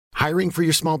Hiring for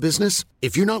your small business?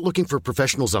 If you're not looking for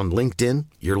professionals on LinkedIn,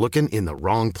 you're looking in the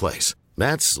wrong place.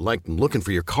 That's like looking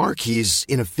for your car keys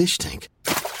in a fish tank.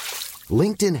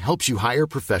 LinkedIn helps you hire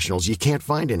professionals you can't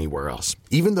find anywhere else,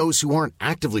 even those who aren't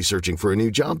actively searching for a new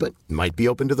job but might be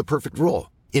open to the perfect role.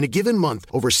 In a given month,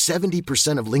 over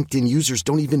 70% of LinkedIn users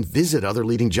don't even visit other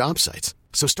leading job sites.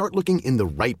 So start looking in the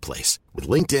right place. With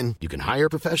LinkedIn, you can hire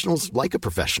professionals like a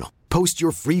professional. Post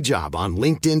your free job on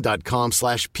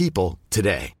linkedin.com/people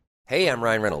today. Hey, I'm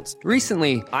Ryan Reynolds.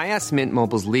 Recently, I asked Mint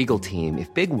Mobile's legal team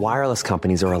if big wireless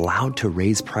companies are allowed to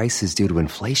raise prices due to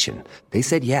inflation. They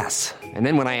said yes. And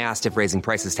then when I asked if raising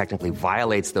prices technically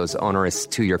violates those onerous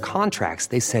two-year contracts,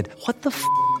 they said, "What the f***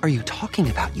 are you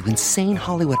talking about, you insane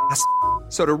Hollywood ass?"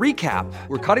 So to recap,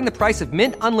 we're cutting the price of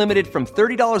Mint Unlimited from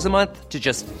 $30 a month to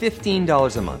just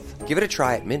 $15 a month. Give it a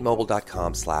try at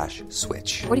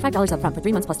mintmobile.com/switch. $45 up front for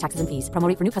 3 months plus taxes and fees. Promo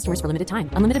rate for new customers for limited time.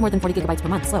 Unlimited more than 40 gigabytes per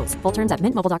month. Slows full terms at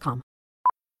mintmobile.com.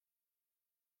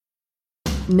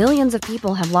 Millions of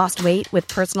people have lost weight with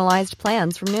personalized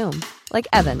plans from Noom. Like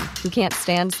Evan, who can't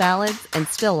stand salads and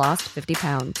still lost 50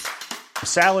 pounds.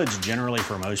 Salads generally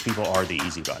for most people are the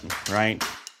easy button, right?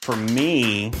 For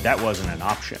me, that wasn't an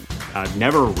option. I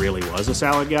never really was a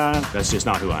salad guy. That's just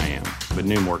not who I am. But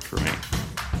Noom worked for me.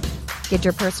 Get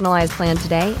your personalized plan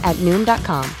today at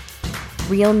Noom.com.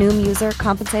 Real Noom user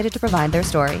compensated to provide their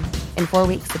story. In 4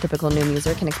 weeks, the typical Noom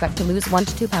user can expect to lose 1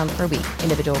 to 2 pounds per week.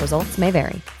 Individual results may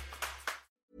vary.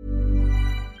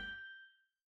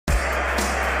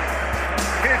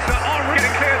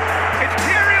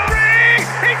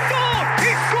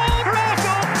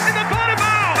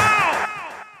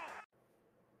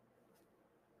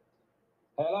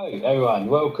 Hello, everyone.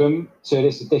 Welcome to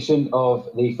this edition of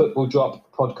the Football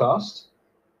Drop podcast.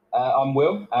 I'm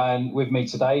Will, and with me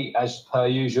today, as per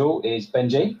usual, is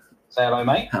Benji. Say hello,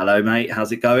 mate. Hello, mate.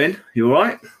 How's it going? You all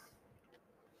right?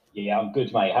 Yeah, I'm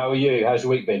good, mate. How are you? How's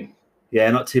your week been? Yeah,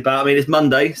 not too bad. I mean, it's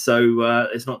Monday, so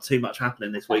there's not too much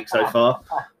happening this week so far.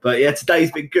 But yeah,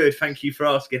 today's been good. Thank you for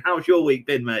asking. How's your week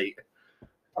been, mate?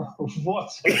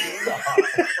 What?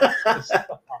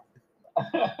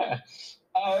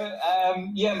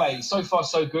 Yeah, mate. So far,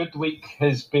 so good. The week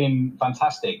has been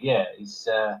fantastic. Yeah, it's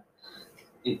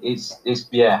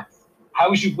yeah. How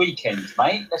was your weekend,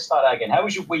 mate? Let's start that again. How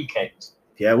was your weekend?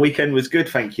 Yeah, weekend was good,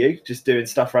 thank you. Just doing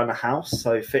stuff around the house.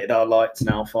 So fitted our lights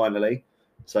now finally.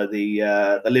 So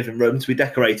the living rooms, we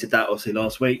decorated that obviously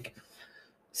last week.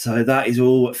 So that is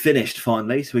all finished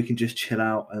finally. So we can just chill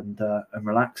out and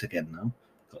relax again now.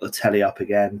 Got the telly up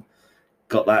again.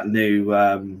 Got that new.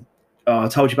 I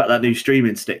told you about that new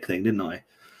streaming stick thing, didn't I?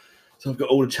 So I've got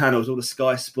all the channels, all the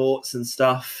Sky Sports and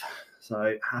stuff.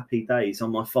 So happy days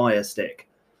on my Fire Stick.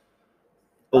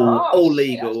 All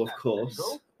legal, of course.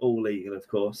 Legal. All legal, of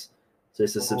course. So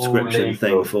it's a subscription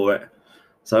thing for it.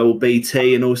 So all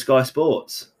BT and all Sky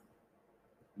Sports.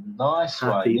 Nice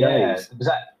happy one. Yeah. days. Was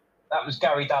that was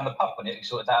Gary down the pub when it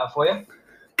sorted that out for you?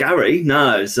 Gary?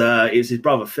 No, it was his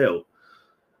brother Phil.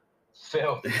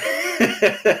 Phil.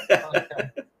 Okay.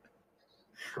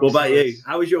 What about you?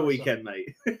 How was your weekend,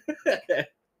 mate?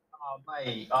 Oh,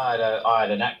 mate, I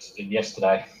had an accident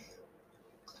yesterday.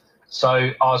 So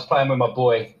I was playing with my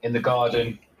boy in the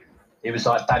garden. He was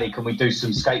like, "Daddy, can we do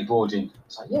some skateboarding?" I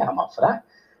was like, "Yeah, I'm up for that."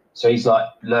 So he's like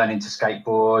learning to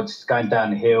skateboard, going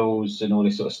down the hills and all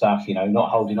this sort of stuff, you know, not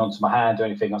holding on to my hand or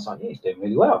anything. I was like, "Yeah, he's doing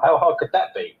really well. How hard could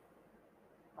that be?"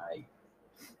 Mate,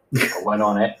 I went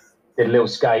on it, did a little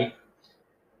skate.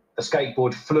 The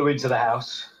skateboard flew into the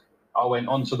house. I went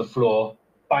onto the floor,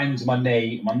 banged my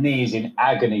knee. My knee is in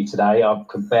agony today. I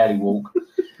can barely walk.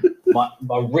 My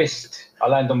wrist, I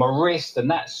landed on my wrist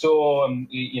and that's sore. And,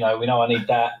 you know, we know I need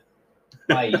that.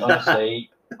 Mate, honestly,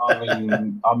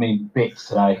 I'm in bits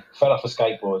today. Fell off a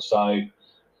skateboard. So,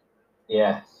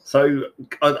 yeah. So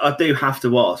I do have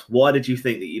to ask, why did you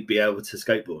think that you'd be able to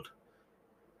skateboard?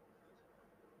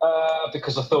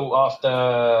 Because I thought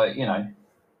after, you know,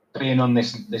 being on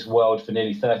this world for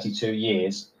nearly 32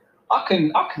 years, I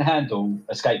can handle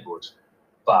a skateboard,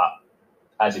 but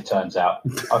as it turns out,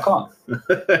 I can't.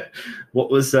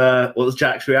 What was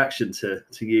Jack's reaction to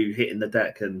you hitting the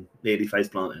deck and nearly face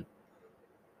planting?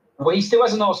 Well, he still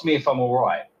hasn't asked me if I'm all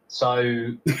right, so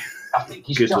I think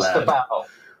he's just about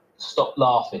stopped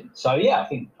laughing. So yeah, I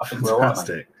think we're all right.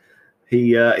 Mate.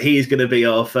 He is going to be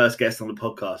our first guest on the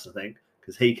podcast, I think,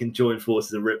 because he can join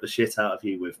forces and rip the shit out of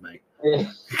you with me.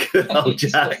 Yeah. Good old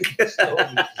Jack. He's got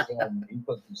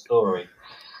some story.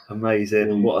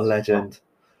 Amazing. What a legend.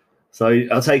 So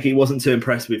I'll take it he wasn't too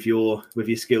impressed with your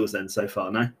skills then so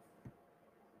far, no?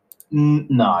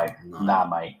 No,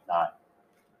 mate, no.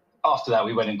 After that,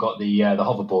 we went and got the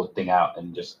hoverboard thing out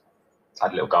and just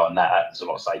had a little go on that. It's a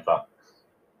lot safer.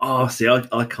 Oh, see,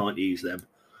 I can't use them.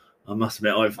 I must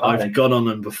admit, I've gone on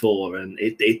them before, and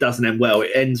it doesn't end well.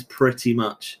 It ends pretty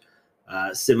much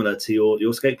similar to your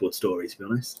skateboard story, to be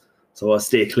honest. So I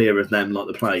steer clear of them like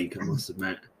the plague, I must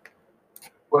admit.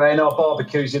 Well, in our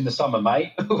barbecues in the summer,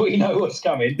 mate, we know what's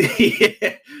coming.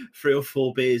 Yeah, 3 or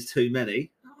 4 beers too many.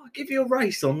 I'll give you a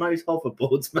race on those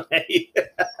hoverboards, mate.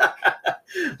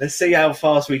 Let's see how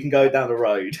fast we can go down the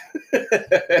road.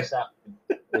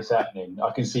 It's happening.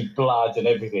 I can see blood and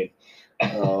everything.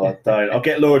 Oh, don't. I'll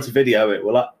get Laura to video it.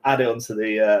 We'll add it onto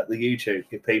the YouTube,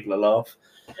 give people a laugh.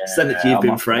 Yeah, send it to You've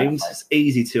Been Framed. It's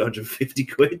easy, 250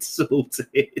 quid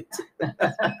sorted.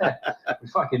 We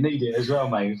fucking need it as well,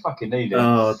 mate. We fucking need it.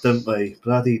 Oh, don't we?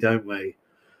 Bloody don't we?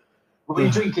 What are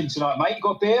you drinking tonight, mate? You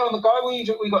got beer on the go? What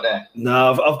you got there?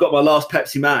 No, I've got my last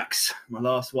Pepsi Max. My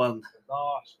last one.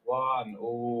 Last one.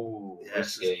 Oh,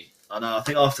 yes. Whiskey. I know. I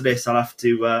think after this, I'll have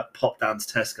to pop down to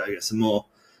Tesco, get some more.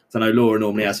 I know Laura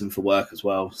normally has them for work as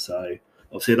well, so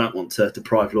obviously I don't want to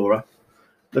deprive Laura.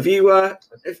 Have you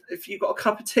if you got a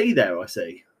cup of tea there, I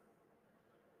see?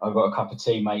 I've got a cup of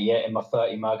tea, mate, yeah, in my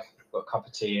 30 mug. I've got a cup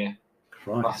of tea here.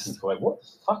 Christ. What the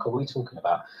fuck are we talking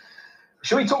about?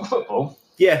 Should we talk football?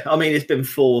 Yeah, I mean, it's been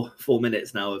four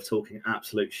minutes now of talking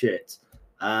absolute shit.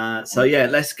 So yeah,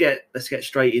 let's get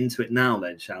straight into it now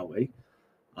then, shall we?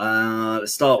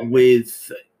 Let's start with...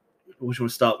 What do you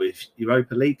want to start with?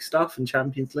 Europa League stuff and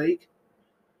Champions League?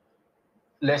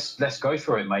 Let's go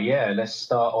for it, mate. Yeah, let's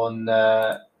start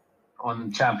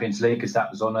on Champions League, because that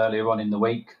was on earlier on in the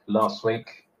week, last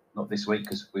week, not this week,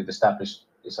 because we've established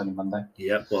it's only Monday.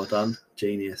 Yep, well done,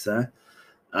 genius there.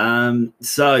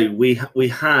 So we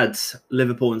had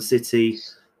Liverpool and City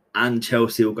and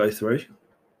Chelsea all go through.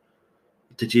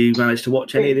 Did you manage to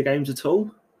watch any of the games at all?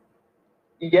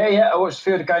 Yeah, I watched a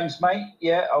few of the games, mate.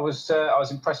 Yeah, I was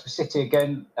impressed with City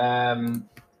again.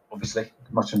 Obviously,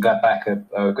 much and glad back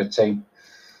are a good team.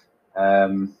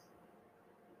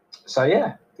 So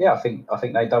yeah, I think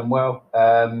they've done well.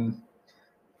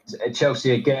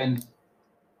 Chelsea again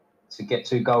to get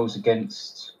 2 goals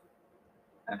against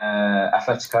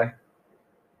Atletico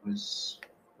was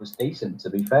decent, to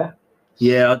be fair.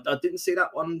 Yeah, I didn't see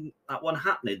that one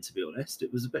happening, to be honest.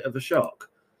 It was a bit of a shock.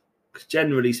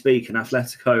 Generally speaking,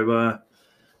 Atletico,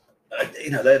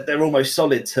 they're almost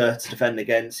solid to defend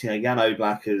against. Jan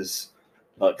Oblak has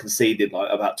conceded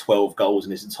about 12 goals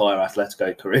in his entire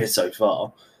Atletico career so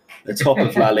far. They're top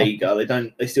of La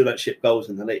Liga. They still don't ship goals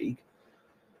in the league.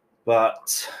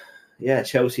 But yeah,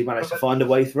 Chelsea managed to find a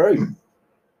way through.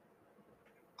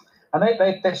 And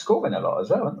they're scoring a lot as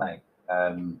well, aren't they?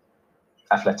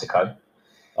 Atletico.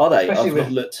 Are they? Especially I've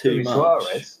not looked too much.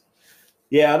 Suarez.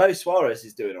 Yeah, I know Suarez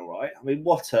is doing all right. I mean,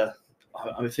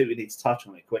 I think we need to touch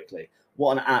on it quickly.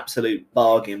 What an absolute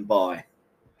bargain buy.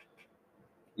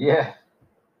 Yeah,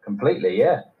 completely,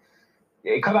 yeah.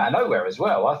 It came out of nowhere as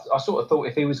well. I sort of thought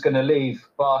if he was going to leave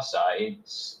Barca, he'd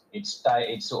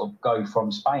sort of go from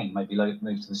Spain, maybe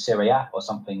move to the Serie A or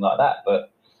something like that.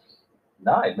 But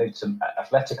no, he moved to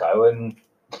Atletico and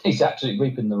he's absolutely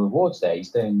reaping the rewards there. He's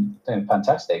doing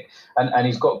fantastic. And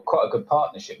he's got quite a good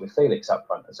partnership with Felix up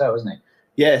front as well, isn't he?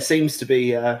 Yeah, seems to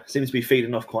be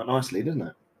feeding off quite nicely, doesn't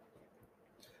it?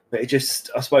 But I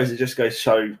suppose it just goes to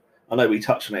show. I know we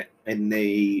touched on it in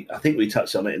the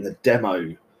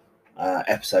demo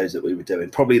episodes that we were doing,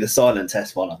 probably the silent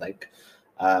test one, I think,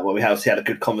 where we obviously had a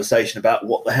good conversation about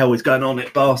what the hell is going on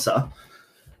at Barca.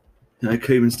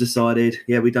 Koeman's decided,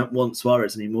 we don't want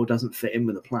Suarez anymore. Doesn't fit in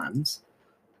with the plans.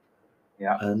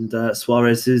 Yeah, and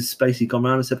Suarez has basically gone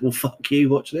around and said, "Well, fuck you.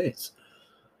 Watch this."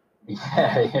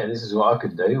 Yeah, this is what I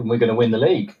can do, and we're going to win the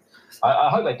league. I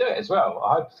hope they do it as well.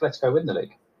 I hope Atletico win the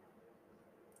league.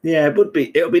 Yeah, it would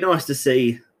be nice to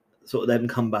see sort of them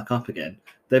come back up again.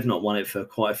 They've not won it for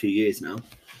quite a few years now.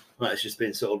 It's just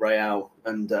been sort of Real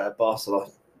and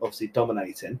Barcelona obviously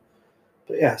dominating.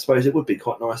 But yeah, I suppose it would be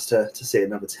quite nice to see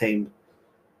another team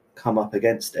come up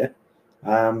against it.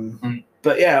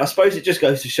 But yeah, I suppose it just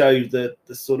goes to show the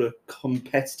sort of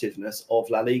competitiveness of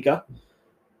La Liga.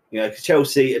 Because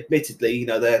Chelsea, admittedly,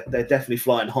 they're definitely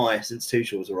flying high since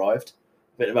Tuchel's arrived.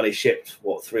 But they've only shipped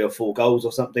 3 or 4 goals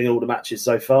or something in all the matches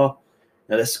so far.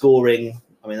 They're scoring.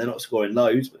 I mean, they're not scoring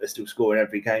loads, but they're still scoring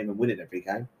every game and winning every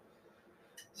game.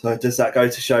 So does that go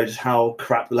to show just how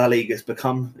crap La Liga's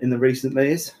become in the recent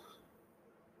years?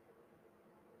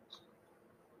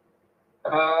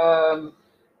 No,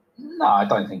 I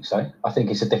don't think so. I think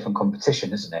it's a different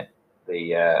competition, isn't it?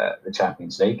 The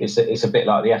Champions League. It's a bit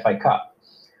like the FA Cup.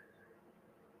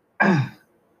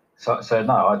 So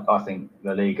no, I think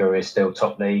La Liga is still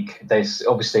top league. There's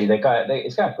obviously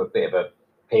it's going for a bit of a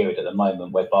period at the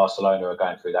moment where Barcelona are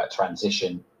going through that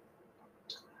transition,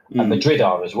 and Madrid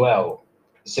are as well.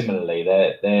 Similarly,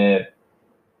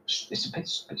 it's a bit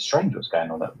strange what's going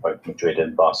on at both Madrid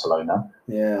and Barcelona.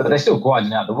 Yeah, but they're still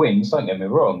grinding out the wins. Don't get me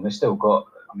wrong; they've still got.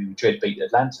 I mean, Madrid beat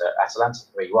Atalanta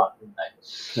 3-1, didn't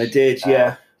they? They did,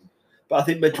 yeah. But I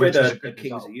think Madrid are the kings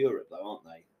result. of Europe, though, aren't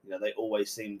they? They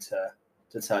always seem to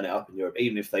turn it up in Europe,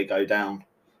 even if they go down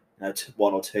to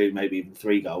 1 or 2, maybe even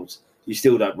 3 goals. You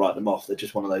still don't write them off. They're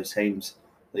just one of those teams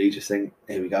that you just think,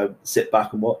 here we go, sit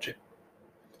back and watch it,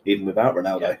 even without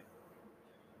Ronaldo.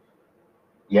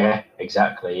 Yeah,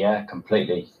 exactly. Yeah,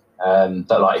 completely.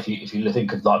 But like, if you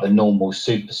think of like the normal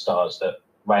superstars that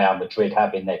Real Madrid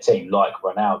have in their team, like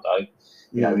Ronaldo,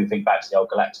 you know, we think back to the old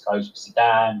Galacticos with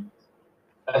Zidane.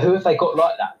 Who have they got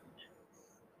like that?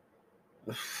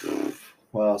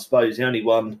 Well, I suppose the only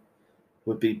one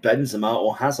would be Benzema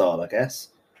or Hazard, I guess.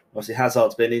 Obviously,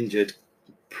 Hazard's been injured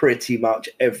pretty much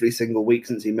every single week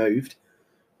since he moved.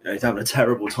 He's having a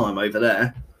terrible time over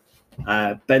there.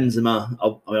 Benzema,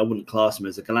 I wouldn't class him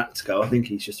as a Galactico. I think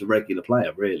he's just a regular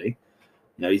player, really.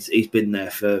 He's been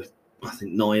there for, I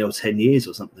think, 9 or 10 years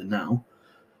or something now.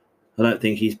 I don't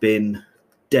think he's been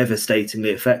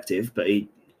devastatingly effective, but he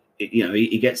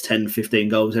gets 10, 15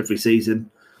 goals every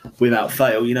season without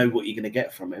fail. You know what you're going to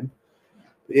get from him.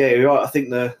 But yeah, you're right. I think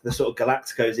the sort of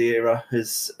Galacticos era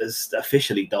has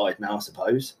officially died now, I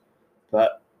suppose.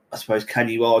 But I suppose, can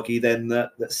you argue then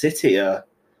that City are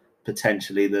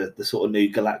potentially the sort of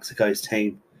new Galacticos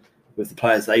team with the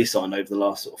players they signed over the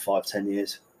last sort of 5-10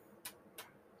 years?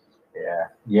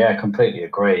 Yeah, completely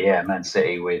agree. Yeah, Man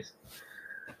City with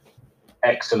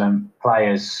excellent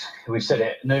players. We've said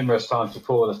it numerous times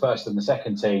before, the first and the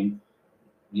second team,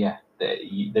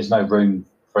 there's no room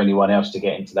for anyone else to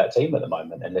get into that team at the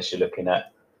moment, unless you're looking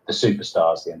at the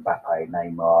superstars, the Mbappe,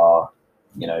 Neymar,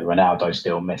 Ronaldo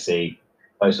still, Messi,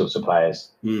 those sorts of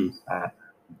players.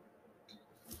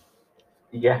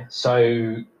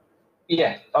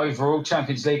 Overall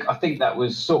Champions League, I think that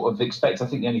was sort of expected. I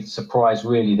think the only surprise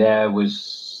really there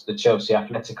was the Chelsea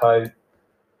Atletico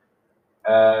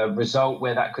result,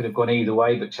 where that could have gone either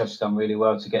way, but Chelsea done really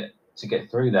well to get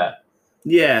through that.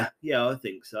 Yeah, I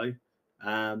think so.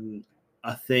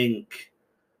 I think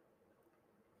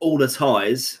all the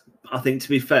ties, I think, to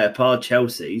be fair, par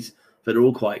Chelsea's, but they're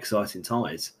all quite exciting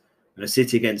ties.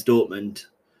 City against Dortmund.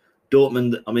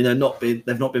 I mean,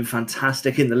 they've not been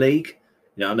fantastic in the league.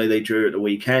 I know they drew at the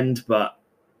weekend, but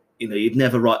you'd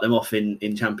never write them off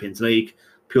in Champions League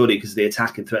purely because of the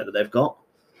attacking threat that they've got.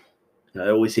 They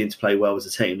always seem to play well as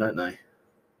a team, don't they?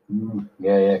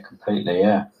 Yeah, completely.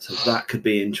 Yeah. So that could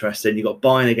be interesting. You've got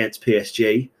Bayern against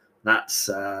PSG. That's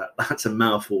a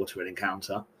mouth-watering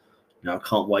encounter. I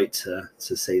can't wait to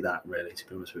see that, really, to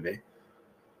be honest with you.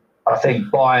 I think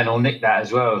Bayern will nick that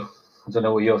as well. I don't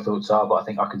know what your thoughts are, but I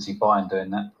think I can see Bayern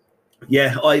doing that.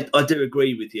 Yeah, I do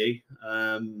agree with you.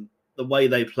 The way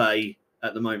they play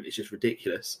at the moment is just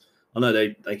ridiculous. I know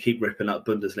they keep ripping up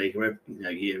Bundesliga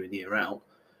year in, year out,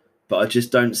 but I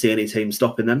just don't see any team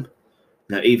stopping them.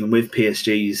 Even with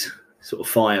PSG's sort of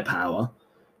firepower,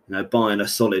 Bayern are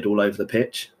solid all over the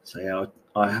pitch. So yeah,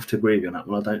 I have to agree with you on that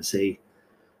one. I don't see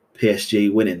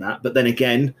PSG winning that. But then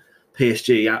again,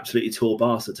 PSG absolutely tore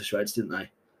Barca to shreds, didn't they?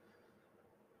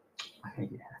 Yeah. I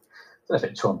don't know if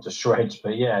it tore them to shreds,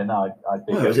 but yeah, no, I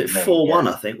do. Was it 4-1?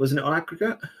 I think, wasn't it, on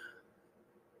aggregate?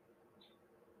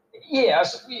 Yeah,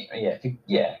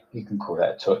 you can call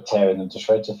that tearing them to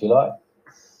shreds if you like.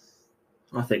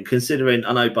 I think, considering,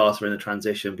 I know Barca in the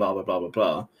transition, blah, blah, blah, blah,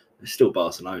 blah, it's still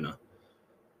Barcelona.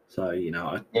 So, from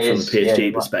a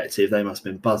PSG perspective, they must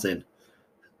have been buzzing.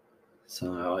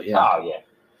 So, yeah. Oh,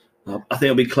 yeah. I think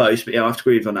it'll be close, but yeah, I have to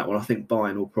agree with you on that one. I think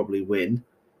Bayern will probably win.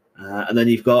 And then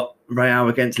you've got Real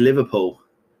against Liverpool.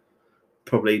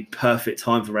 Probably perfect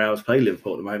time for Real to play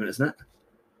Liverpool at the moment, isn't it?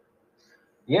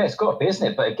 Yeah, it's got to be, isn't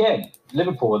it? But again,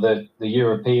 Liverpool are the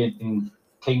European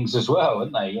kings as well,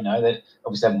 aren't they? They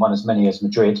obviously haven't won as many as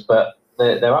Madrid, but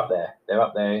they're up there. They're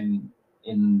up there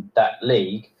in that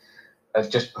league of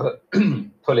just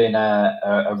pulling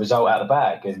a result out of the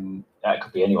bag, and that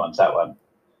could be anyone's, that one.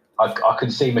 I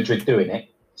can see Madrid doing it,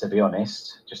 to be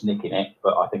honest, just nicking it,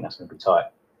 but I think that's going to be tight.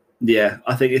 Yeah,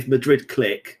 I think if Madrid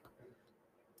click,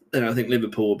 then I think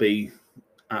Liverpool will be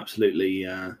absolutely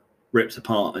ripped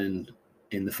apart in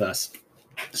the first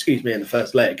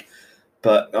leg.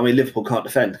 But I mean, Liverpool can't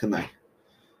defend, can they?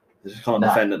 They just can't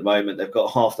defend at the moment. They've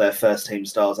got half their first team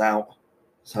stars out,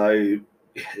 so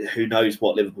who knows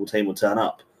what Liverpool team will turn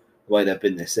up the way they've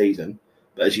been this season.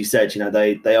 But as you said,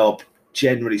 they are,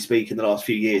 generally speaking, the last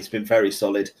few years been very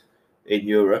solid in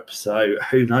Europe. So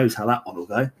who knows how that one will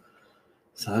go?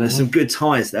 So there's some good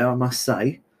ties there, I must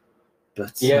say.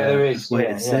 But there is. wait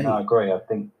and see. No, I agree. I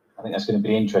think that's going to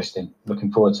be interesting.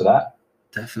 Looking forward to that.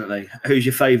 Definitely. Who's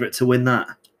your favourite to win that?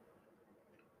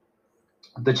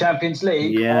 The Champions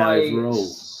League. Yeah, I overall.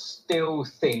 still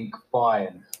think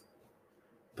Bayern.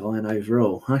 Bayern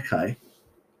overall. Okay.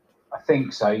 I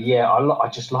think so. Yeah, I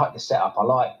just like the setup. I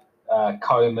like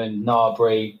Koeman,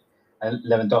 Gnabry, and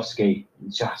Lewandowski.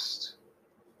 Just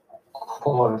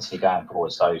quality going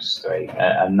forwards, those three,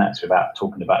 and that's without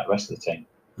talking about the rest of the team.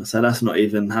 So that's not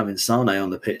even having Sane on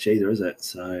the pitch either, is it?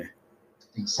 So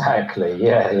exactly,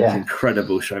 yeah.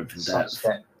 Incredible strength and depth.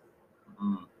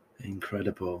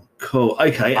 Incredible. Cool.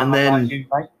 Okay, and then you,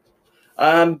 mate?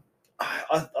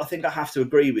 I think I have to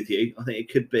agree with you. I think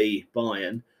it could be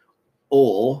Bayern,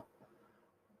 or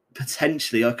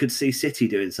potentially I could see City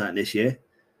doing something this year.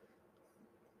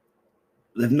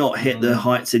 They've not hit the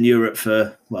heights in Europe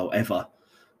for, ever.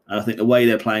 And I think the way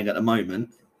they're playing at the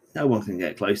moment, no one can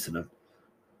get close to them.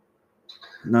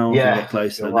 No one can get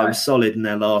close to them. Right. They were solid in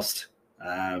their last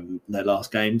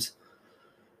games.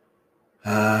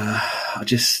 I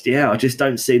just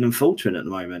don't see them faltering at the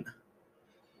moment.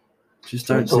 Just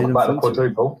don't see them faltering. The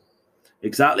quadruple.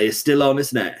 Exactly. It's still on,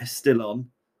 isn't it? It's still on.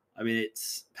 I mean,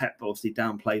 Pep obviously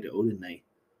downplayed it all, didn't he,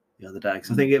 the other day?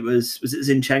 Because I think it was it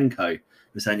Zinchenko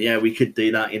was saying, yeah, we could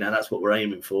do that. That's what we're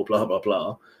aiming for, blah, blah,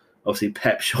 blah. Obviously,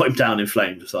 Pep shot him down in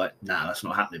flames. It's like, nah, that's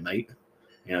not happening, mate.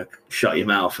 Shut your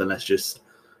mouth and let's just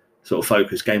sort of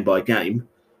focus game by game.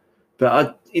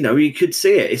 But, you could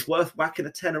see it. It's worth whacking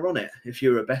a tenner on it if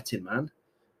you're a betting man.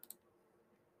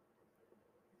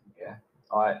 Yeah,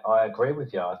 I agree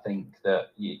with you. I think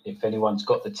that if anyone's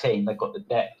got the team, they've got the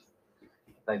depth.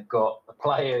 They've got the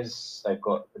players. They've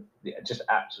got just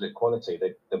absolute quality.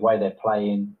 The way they're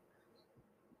playing.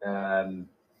 And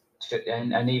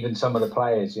even some of the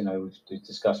players, we've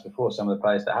discussed before, some of the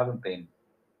players that haven't been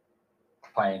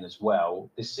playing as well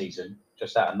this season,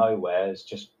 just out of nowhere, has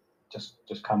just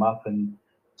come up and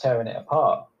tearing it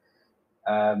apart.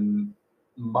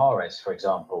 Mahrez, for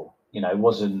example,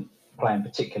 wasn't playing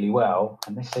particularly well,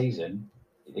 and this season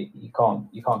you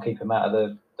can't keep him out of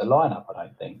the lineup, I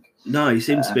don't think. No, he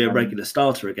seems to be a regular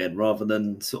starter again, rather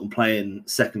than sort of playing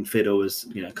second fiddle as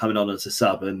coming on as a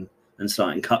sub and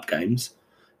starting cup games.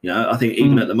 I think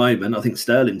even at the moment, I think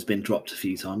Sterling's been dropped a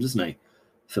few times, hasn't he?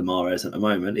 For Mahrez at the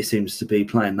moment, he seems to be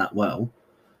playing that well.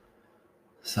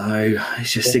 So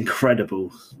it's just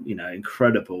incredible,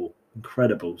 incredible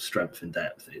strength and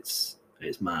depth. It's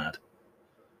mad.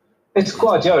 It's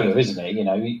Guardiola, isn't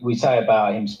it? We say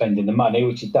about him spending the money,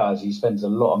 which he does. He spends a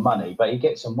lot of money, but he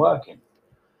gets them working.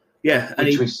 Yeah, and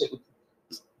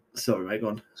sorry, mate, go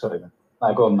on. Sorry, man.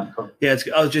 No, go on, mate. Go on. Yeah,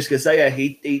 I was just going to say,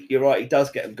 he you're right. He does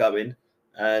get them going,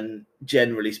 and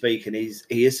generally speaking,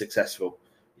 he is successful.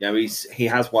 He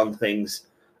has won things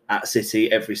at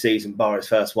City every season, bar his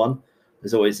first one.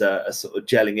 There's always a sort of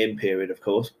gelling in period, of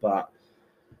course, but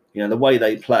the way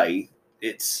they play,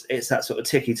 it's that sort of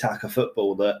tiki-taka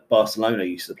football that Barcelona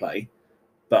used to play.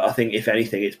 But I think if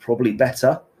anything, it's probably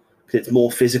better because it's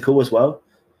more physical as well.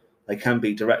 They can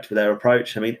be direct with their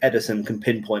approach. I mean, Ederson can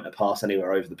pinpoint a pass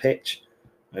anywhere over the pitch.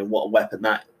 I mean, what a weapon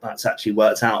that's actually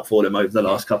worked out for them over the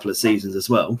last couple of seasons as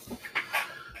well.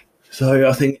 So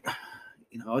I think,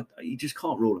 you just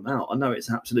can't rule them out. I know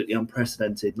it's absolutely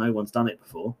unprecedented. No one's done it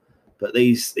before. But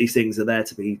these things are there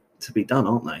to be done,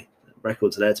 aren't they?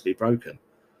 Records are there to be broken.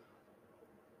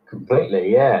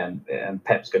 Completely, yeah. And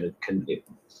Pep's can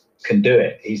do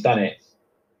it. He's done it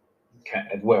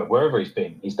wherever he's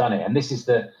been. He's done it, and this is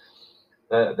the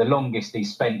longest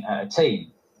he's spent at a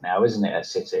team now, isn't it? At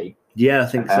City. Yeah, I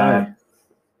think so.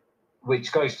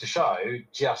 Which goes to show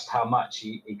just how much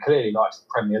he clearly likes the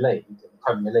Premier League. The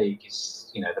Premier League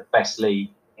is the best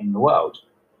league in the world.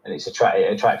 And it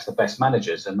attracts the best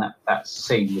managers, and that's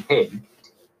seen with him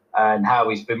and how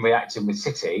he's been reacting with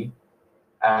City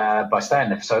by staying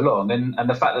there for so long, and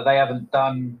the fact that they haven't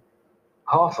done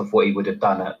half of what he would have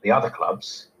done at the other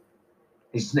clubs.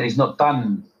 He's not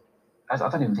done. I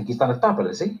don't even think he's done a double,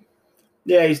 has he?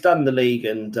 Yeah, he's done the league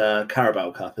and Carabao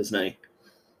Cup, hasn't he?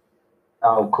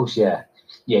 Oh, of course, yeah.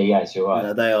 Yes, you're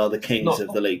right. They are the kings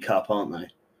of the League Cup, aren't they?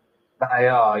 They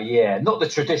are, yeah. Not the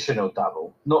traditional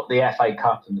double, not the FA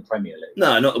Cup and the Premier League.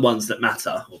 No, not the ones that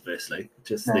matter, obviously.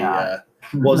 Just the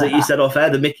what was it you said off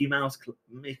air? The Mickey Mouse Cup,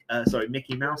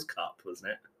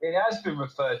 wasn't it? It has been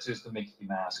referred to as the Mickey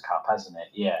Mouse Cup, hasn't it?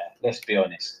 Yeah, let's be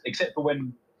honest. Except for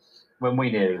when we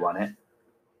nearly won it.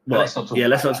 Well, let's not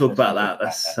talk about that.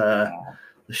 That's the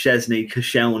Szczesny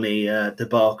Koscielny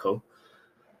debacle.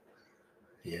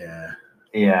 Yeah.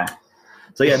 Yeah.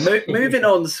 So, moving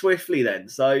on swiftly then.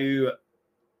 So,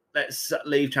 let's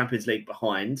leave Champions League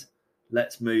behind.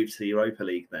 let's move to the Europa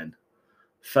League then.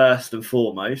 First and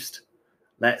foremost,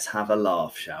 let's have a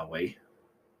laugh, shall we?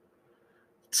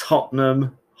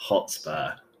 Tottenham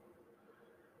Hotspur.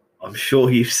 I'm sure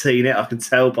you've seen it. I can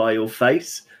tell by your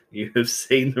face. You have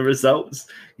seen the results.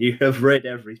 You have read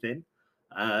everything.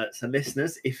 So,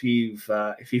 listeners, if you've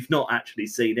not actually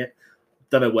seen it,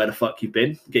 don't know where the fuck you've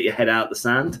been. Get your head out the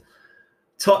sand.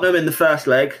 Tottenham in the first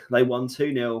leg, they won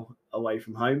 2-0 away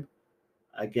from home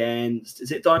against,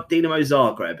 is it Dinamo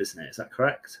Zagreb, isn't it? Is that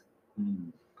correct?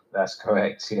 That's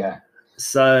correct, yeah.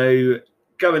 So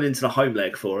going into the home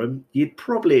leg for them, you'd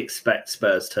probably expect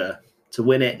Spurs to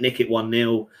win it, nick it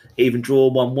 1-0, even draw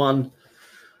 1-1.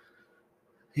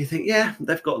 You think, yeah,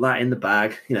 they've got that in the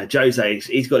bag. You know, Jose,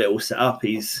 he's got it all set up.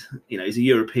 He's a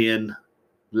European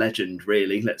legend,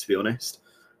 really, let's be honest.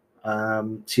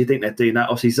 So you think they're doing that?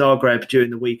 Obviously, Zagreb during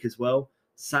the week as well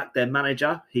sacked their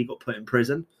manager. He got put in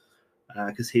prison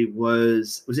because he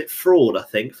was it fraud, I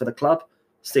think, for the club,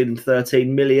 stealing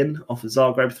 13 million off of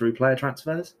Zagreb through player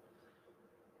transfers.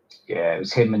 Yeah, it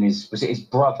was him and was it his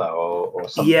brother or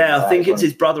something? Yeah, like I think it's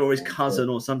his brother or his Yeah. cousin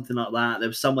or something like that. There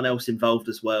was someone else involved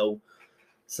as well.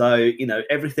 So,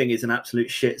 everything is an absolute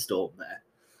shitstorm there.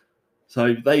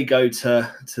 So they go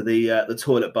to the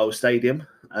Toilet Bowl Stadium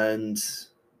and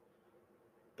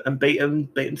beat them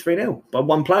 3-0 by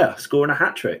one player, scoring a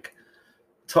hat-trick.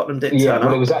 Tottenham didn't turn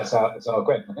up. It was at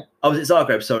Zagreb, wasn't it? Oh, was it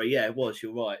Zagreb? Sorry. Yeah, it was.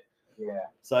 You're right. Yeah.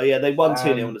 So, yeah, they won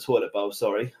 2-0 in the Toilet Bowl,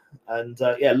 sorry. And,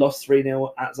 lost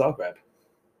 3-0 at Zagreb.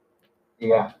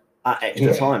 Yeah. At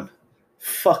extra time.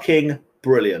 Fucking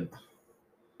brilliant.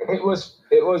 It was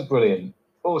brilliant.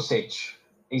 Orsic,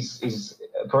 he's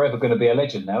forever going to be a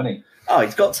legend now, isn't he? Oh,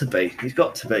 he's got to be.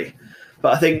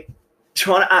 But I think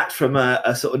trying to act from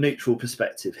a sort of neutral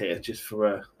perspective here, just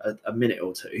for a minute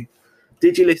or two,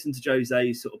 did you listen to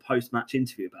Jose's sort of post-match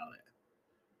interview about it?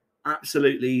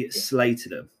 Absolutely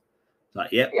slated him.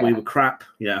 Like, yeah, we were crap.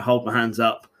 Hold my hands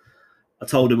up. I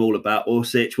told him all about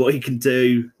Orsic, what he can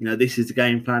do. This is the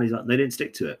game plan. He's like, they didn't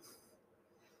stick to it.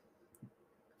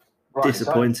 Right,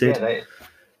 disappointed. So,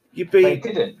 yeah, they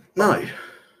didn't. No.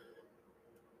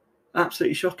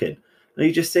 Absolutely shocking. And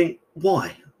you just think,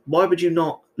 why? Why would you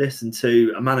not listen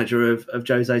to a manager of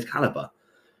Jose's calibre?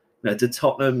 Did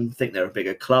Tottenham think they're a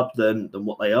bigger club than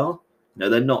what they are?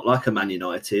 They're not like a Man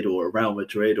United or a Real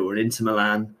Madrid or an Inter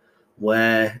Milan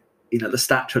where, the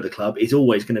stature of the club is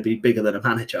always going to be bigger than a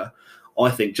manager. I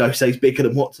think Jose's bigger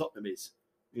than what Tottenham is,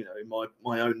 in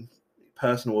my own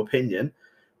personal opinion.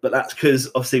 But that's because,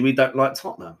 obviously, we don't like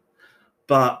Tottenham.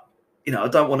 But, I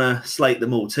don't want to slate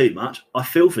them all too much. I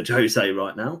feel for Jose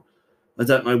right now. I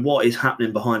don't know what is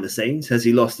happening behind the scenes. Has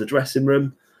he lost the dressing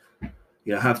room?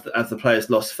 Have the players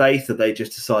lost faith? Have they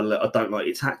just decided, look, I don't like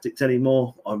your tactics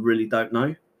anymore? I really don't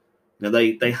know.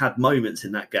 They had moments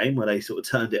in that game where they sort of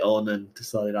turned it on and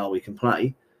decided, we can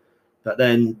play. But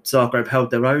then Zagreb held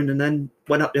their own and then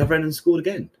went up the other end and scored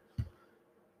again.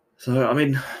 So,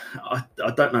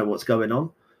 I don't know what's going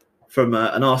on. From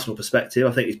an Arsenal perspective,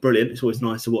 I think it's brilliant. It's always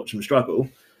nice to watch them struggle.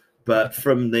 But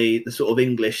from the sort of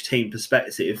English team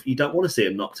perspective, you don't want to see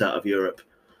them knocked out of Europe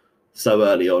so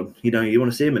early on. You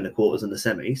want to see them in the quarters and the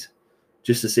semis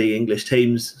just to see English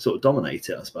teams sort of dominate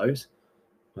it, I suppose.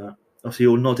 But obviously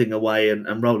you're nodding away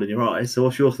and rolling your eyes. So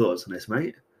what's your thoughts on this,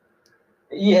 mate?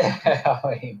 Yeah,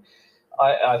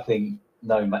 I think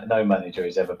no manager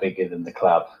is ever bigger than the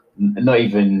club. Not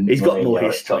even... He's got more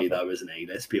history, though, isn't he?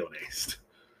 Let's be honest.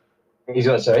 He's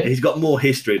got, sorry? He's got more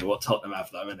history than what Tottenham have,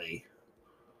 though, hasn't he?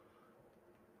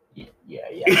 Yeah.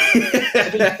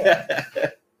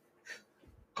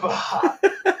 But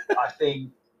I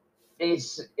think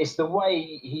it's the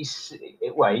way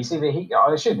I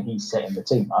assume he's setting the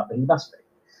team up, but he must be.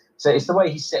 So it's the way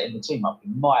he's setting the team up,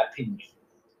 in my opinion.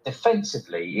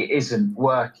 Defensively, it isn't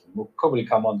working. We'll probably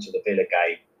come on to the Villa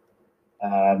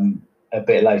game a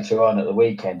bit later on at the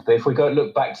weekend. But if we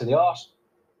look back to the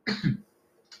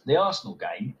Arsenal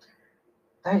game,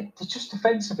 they just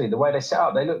defensively, the way they set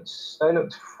up, they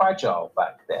looked fragile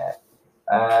back there.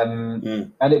 And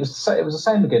it was the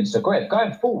same against Zagreb.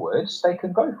 Going forwards, they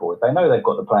can go forward. They know they've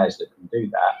got the players that can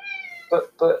do that.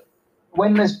 But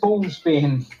when there's balls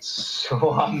being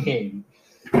swung in,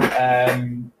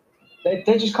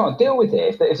 they just can't deal with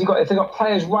it. If they've got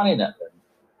players running at them,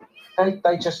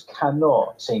 they just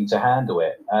cannot seem to handle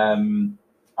it. And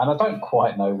I don't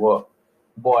quite know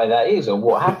why that is or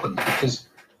what happens, because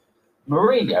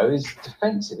Mourinho is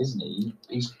defensive, isn't he?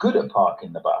 He's good at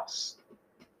parking the bus.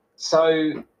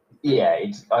 So, yeah,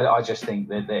 I just think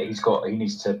that he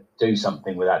needs to do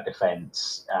something with that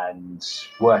defence and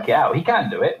work it out. He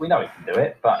can do it. We know he can do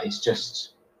it, but he's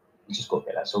just got to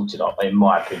get that sorted out, in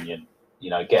my opinion.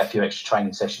 Get a few extra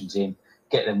training sessions in.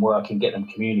 get them working, get them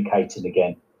communicating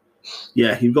again.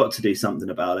 Yeah, you've got to do something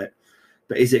about it.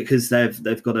 But is it because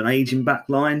they've got an aging back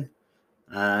line?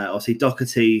 Obviously,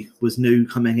 Doherty was new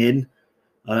coming in.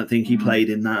 I don't think he played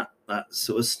in that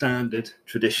sort of standard,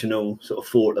 traditional sort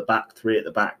of 4 at the back, 3 at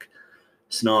the back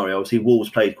scenario. Obviously, Wolves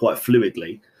played quite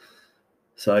fluidly.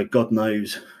 So God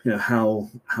knows, how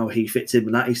he fits in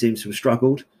with that. He seems to have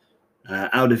struggled.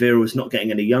 Alderweireld is not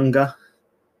getting any younger.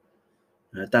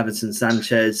 Davinson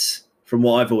Sanchez, from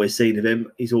what I've always seen of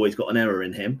him, he's always got an error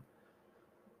in him.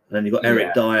 And then you've got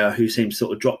Eric Dyer, who seems to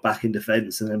sort of drop back in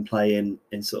defence and then play in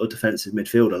sort of defensive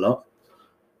midfield a lot.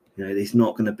 He's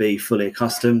not going to be fully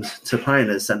accustomed to playing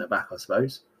as centre-back, I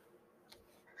suppose.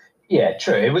 Yeah,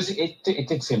 true. It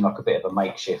did seem like a bit of a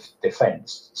makeshift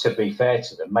defence, to be fair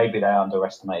to them. Maybe they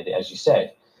underestimated it, as you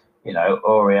said.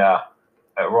 Aurier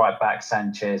at right back,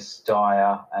 Sanchez,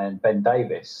 Dyer and Ben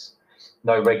Davis.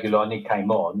 No Reguilon, he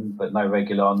came on, but no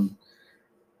Reguilon.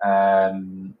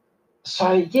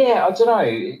 So, yeah, I don't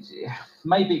know.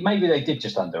 Maybe they did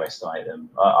just underestimate them.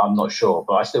 I'm not sure.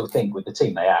 But I still think with the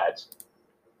team they had,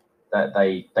 that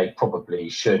they probably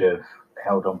should have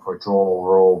held on for a draw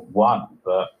or won.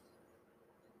 But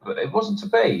it wasn't to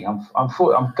be.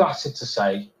 I'm gutted to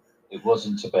say it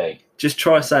wasn't to be. Just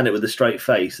try saying it with a straight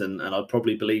face and I'd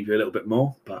probably believe you a little bit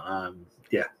more. But,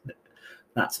 yeah,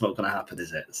 that's not going to happen,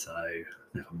 is it? So,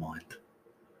 never mind.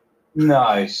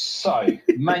 No. So,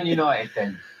 Man United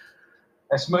then.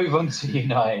 Let's move on to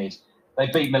United. They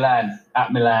beat Milan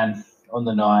at Milan on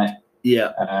the night.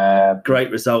 Yeah,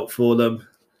 great result for them.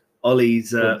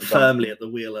 Ollie's firmly at the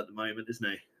wheel at the moment, isn't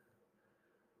he?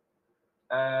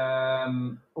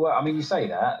 Well, I mean, you say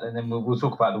that, and then we'll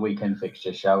talk about the weekend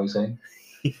fixture, shall we say?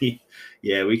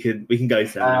 Yeah, we can go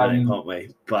through that in a minute, can't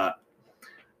we? But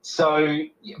so,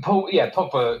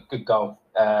 Pogba, good goal.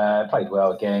 Played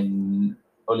well again.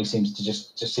 Ollie seems to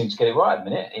just seems to get it right at the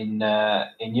minute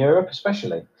in Europe,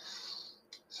 especially.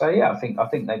 So yeah, I think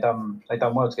they've done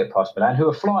well to get past Milan, who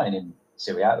are flying in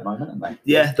Serie A at the moment, aren't they?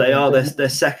 Yeah, they are. They're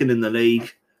second in the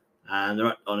league, and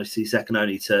they're honestly second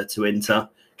only to Inter.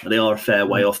 They are a fair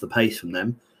way off the pace from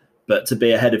them, but to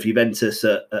be ahead of Juventus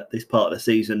at this part of the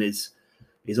season is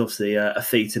obviously a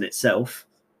feat in itself.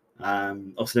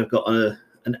 Obviously, they've got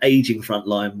an aging front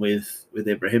line with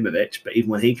Ibrahimovic, but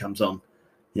even when he comes on,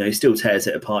 he still tears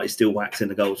it apart. He's still waxing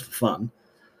the goals for fun.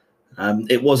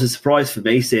 It was a surprise for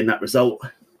me seeing that result. I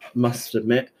must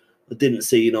admit, I didn't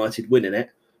see United winning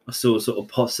it. I saw sort of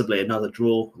possibly another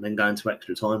draw and then going to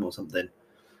extra time or something.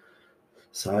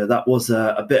 So that was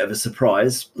a bit of a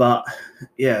surprise. But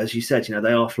yeah, as you said,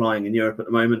 they are flying in Europe at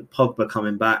the moment. Pogba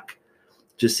coming back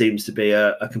just seems to be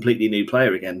a completely new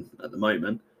player again at the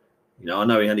moment. I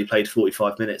know he only played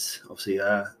 45 minutes, obviously,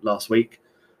 last week.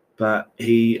 But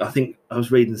I think I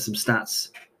was reading some stats,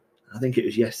 I think it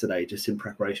was yesterday, just in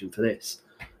preparation for this.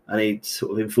 And he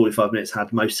sort of in 45 minutes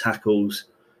had most tackles,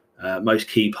 most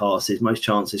key passes, most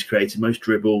chances created, most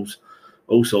dribbles,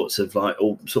 all sorts of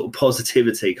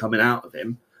positivity coming out of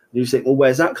him. And you think, well,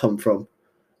 where's that come from?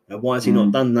 Why has he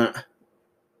not done that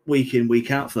week in, week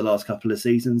out for the last couple of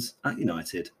seasons at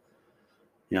United?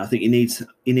 I think you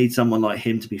need someone like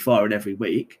him to be firing every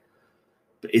week.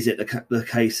 But is it the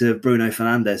case of Bruno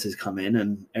Fernandes has come in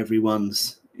and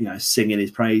everyone's singing his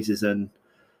praises and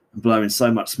blowing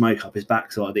so much smoke up his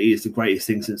backside that he is the greatest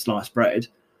thing since sliced bread?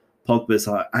 Pogba's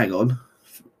like, hang on,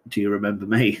 do you remember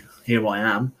me? Here I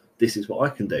am. This is what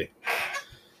I can do.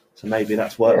 So maybe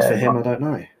that's worked for him. I don't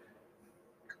know.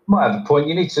 Might have a point.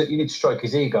 You need to stroke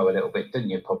his ego a little bit,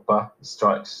 didn't you, Pogba?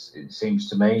 It seems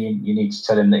to me. You need to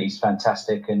tell him that he's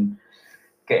fantastic and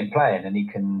get him playing, and he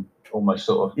can almost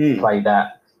sort of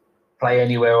play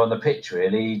anywhere on the pitch,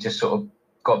 really. He just sort of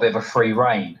got a bit of a free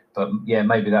rein. But yeah,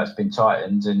 maybe that's been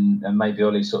tightened and maybe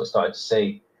Ollie sort of started to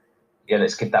see,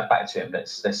 let's give that back to him.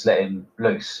 Let's let him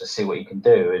loose. Let's see what he can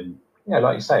do. And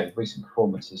like you say, recent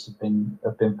performances have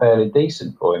been fairly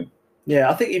decent for him. Yeah,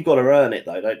 I think you've got to earn it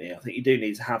though, don't you? I think you do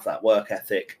need to have that work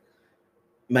ethic.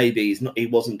 Maybe he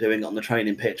wasn't doing it on the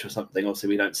training pitch or something. Obviously,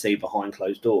 we don't see behind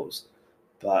closed doors.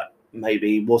 But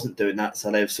maybe he wasn't doing that,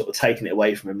 so they've sort of taken it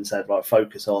away from him and said, right,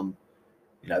 focus on,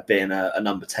 being a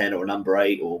number 10 or a number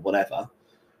 8 or whatever,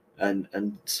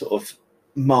 and sort of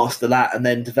master that and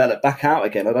then develop back out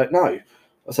again. I don't know.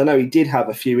 So I know he did have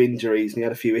a few injuries and he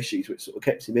had a few issues which sort of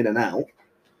kept him in and out.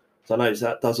 So I know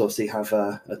that does obviously have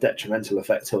a detrimental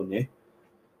effect on you.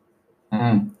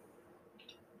 Mm.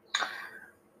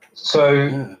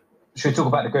 So, should we talk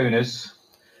about the Gooners?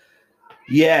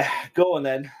 Yeah, go on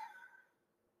then.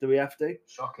 Do we have to?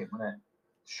 Shocking, wasn't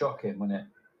it?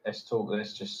 Let's talk.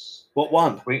 Let's just. What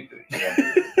one?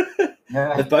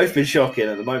 Yeah. They've both been shocking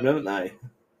at the moment, haven't they?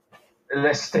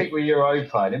 let's stick with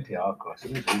Europa. Olympiacos.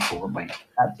 It was awful, wasn't we?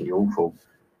 Absolutely awful.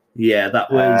 Yeah,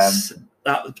 that was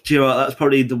that. Do you know what? That's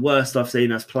probably the worst I've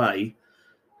seen us play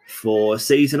for a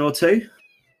season or two.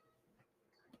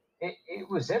 It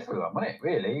was everyone, wasn't it?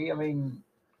 Really. I mean,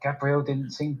 Gabriel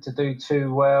didn't seem to do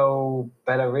too well.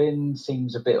 Bellerin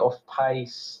seems a bit off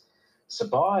pace.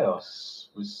 Ceballos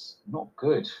was not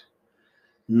good.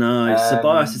 No,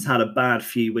 Ceballos has had a bad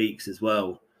few weeks as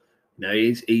well. You know,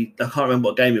 he I can't remember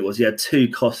what game it was. He had 2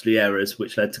 costly errors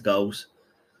which led to goals.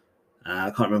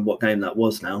 I can't remember what game that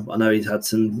was now. I know he's had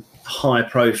some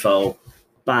high-profile,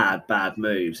 bad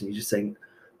moves, and you just think,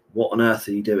 what on earth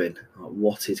are you doing? Like,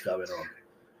 what is going on?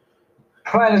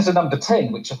 Playing as a number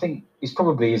 10, which I think is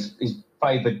probably his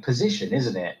favoured position,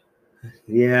 isn't it?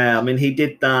 Yeah, I mean, he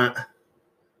did that.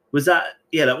 Was that?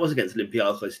 Yeah, that was against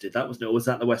Olympiacos. Did that, wasn't it? Or was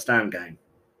that the West Ham game?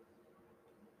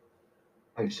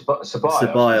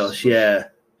 Ceballos, yeah.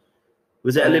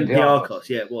 Was it Olympiacos?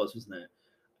 Yeah, it was, wasn't it?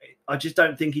 I just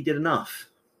don't think he did enough.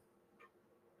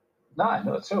 No, not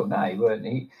at all. No, he weren't.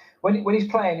 When he's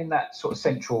playing in that sort of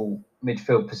central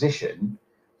midfield position,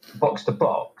 box to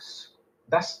box,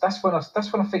 that's when I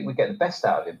think we get the best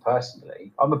out of him.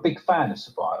 Personally, I'm a big fan of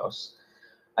Ceballos,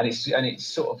 and it's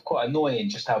sort of quite annoying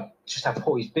just how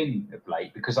poor he's been of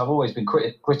late, because I've always been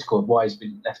critical of why he's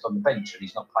been left on the bench and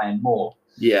he's not playing more.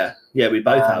 Yeah, we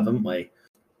both have, haven't we?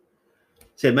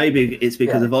 So maybe it's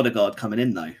because of Odegaard coming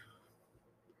in, though.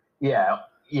 Yeah,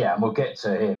 and we'll get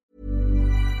to him.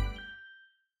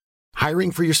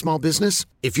 Hiring for your small business?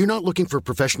 If you're not looking for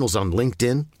professionals on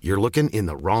LinkedIn, you're looking in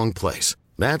the wrong place.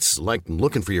 That's like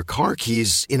looking for your car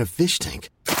keys in a fish tank.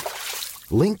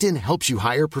 LinkedIn helps you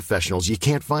hire professionals you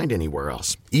can't find anywhere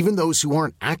else, even those who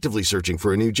aren't actively searching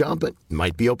for a new job but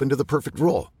might be open to the perfect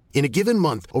role. In a given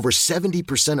month, over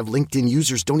 70% of LinkedIn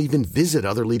users don't even visit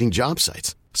other leading job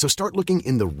sites. So start looking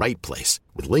in the right place.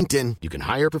 With LinkedIn, you can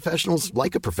hire professionals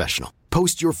like a professional.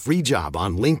 Post your free job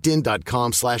on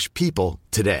linkedin.com/people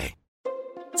today.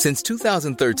 Since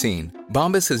 2013,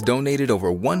 Bombas has donated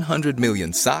over 100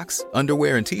 million socks,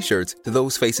 underwear, and T-shirts to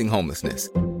those facing homelessness.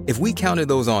 If we counted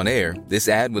those on air, this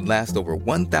ad would last over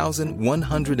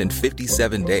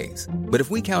 1,157 days. But if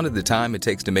we counted the time it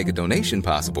takes to make a donation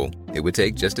possible, it would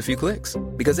take just a few clicks.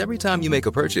 Because every time you make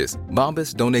a purchase,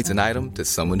 Bombas donates an item to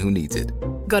someone who needs it.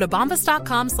 Go to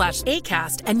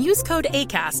bombas.com/ACAST and use code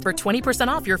ACAST for 20%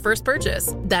 off your first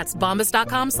purchase. That's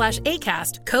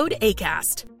bombas.com/ACAST, code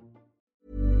ACAST.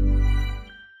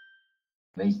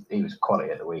 He was quality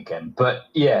at the weekend, but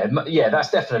yeah, that's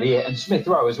definitely it. And Smith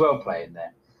Rowe as well playing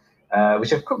there,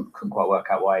 which I couldn't quite work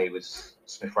out why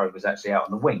Smith Rowe was actually out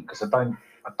on the wing, because I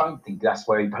don't think that's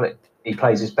where he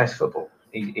plays his best football.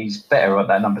 He's better at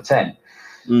that number 10.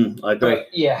 I agree. But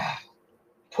yeah,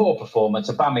 poor performance.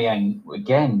 Aubameyang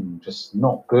again, just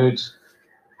not good.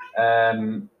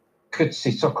 Good to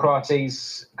see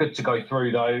Socrates. Good to go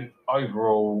through though.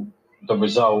 Overall, the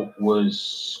result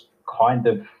was kind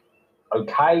of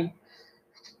okay.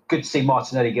 Good to see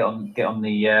Martinelli get on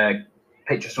the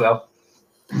pitch as well.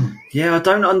 Yeah, I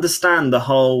don't understand the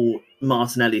whole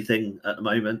Martinelli thing at the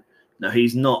moment. No,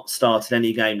 he's not started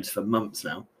any games for months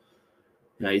now.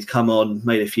 You know, he's come on,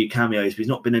 made a few cameos, but he's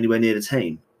not been anywhere near the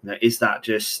team. You know, is that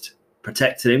just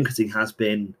protected him because he has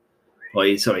been?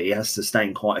 He has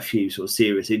sustained quite a few sort of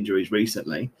serious injuries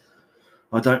recently.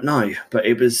 I don't know, but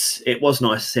it was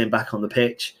nice to see him back on the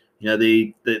pitch. You know,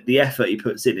 the effort he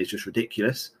puts in is just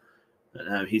ridiculous.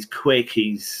 He's quick,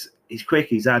 he's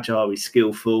agile, he's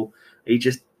skillful. He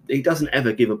doesn't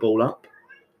ever give a ball up.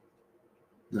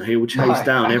 No, he will chase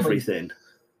down everything.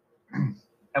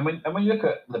 And when you look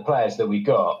at the players that we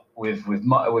got with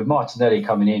Martinelli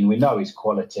coming in, we know his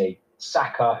quality.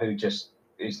 Saka, who just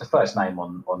is the first name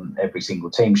on every single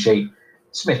team sheet.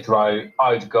 Smith Rowe,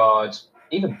 Odegaard,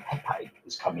 even Pepe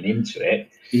is coming into it.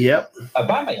 Yep.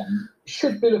 Aubameyang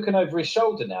should be looking over his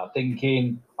shoulder now,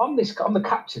 thinking, I'm the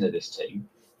captain of this team.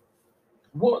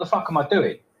 What the fuck am I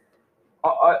doing?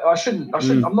 I shouldn't.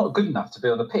 I'm not good enough to be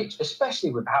on the pitch,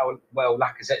 especially with how well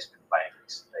Lacazette's been playing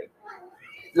recently.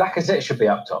 Lacazette should be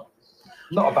up top,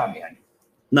 not Aubameyang.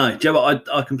 No, Joe,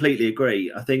 I completely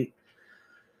agree. I think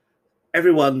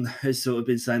everyone has sort of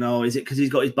been saying, "Oh, is it because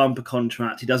he's got his bumper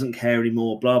contract? He doesn't care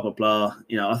anymore." Blah blah blah.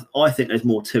 You know, I think there's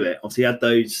more to it. Obviously, he had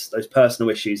those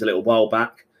personal issues a little while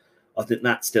back. I think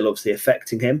that's still obviously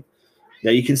affecting him.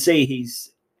 Now you can see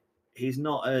he's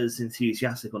not as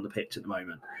enthusiastic on the pitch at the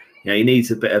moment. You know, he needs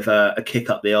a bit of a kick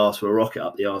up the arse or a rocket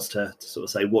up the arse to sort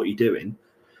of say, what are you doing?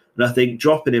 And I think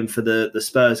dropping him for the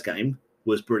Spurs game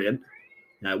was brilliant.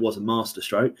 You know, it was a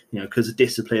masterstroke, you know, because of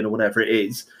discipline or whatever it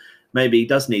is. maybe he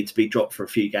does need to be dropped for a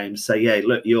few games. Say, yeah,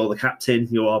 look, you're the captain,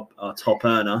 you're our top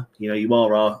earner, you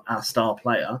are our star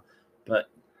player, but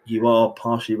you are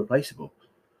partially replaceable.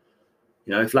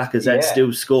 If Lacazette's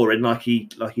still scoring like he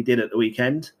did at the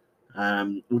weekend,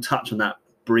 we'll touch on that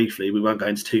briefly. We won't go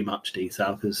into too much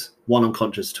detail because, one, I'm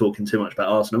conscious of talking too much about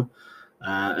Arsenal,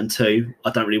 and two,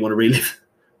 I don't really want to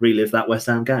relive that West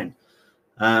Ham game.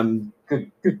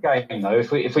 Good game though.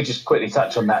 If we just quickly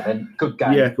touch on that, then good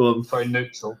game. Yeah, go on. For a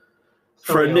neutral.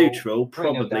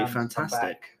 Probably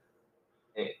fantastic.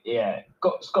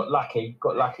 Got lucky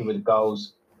with the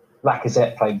goals.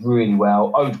 Lacazette played really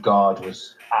well. Odegaard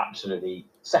was absolutely,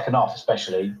 second half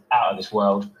especially, out of this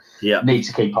world. Yeah, need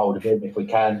to keep hold of him if we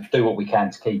can. Do what we can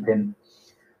to keep him.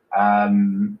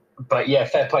 But yeah,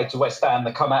 fair play to West Ham.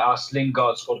 They come at us.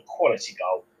 Lingard scored a quality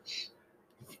goal.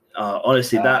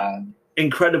 Honestly, that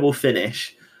incredible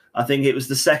finish. I think it was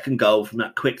the second goal from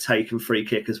that quick take and free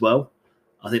kick as well.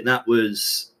 I think that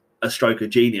was a stroke of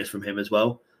genius from him as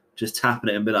well. Just tapping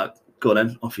it and be like, go on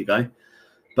then, off you go.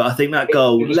 But I think that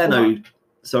goal, Leno...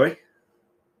 Sorry?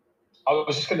 I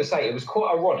was just going to say, it was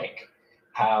quite ironic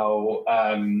how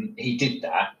he did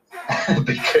that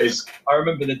because I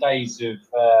remember the days of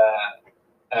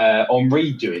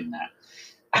Henri doing that.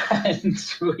 And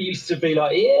we used to be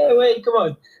like, yeah, wait, come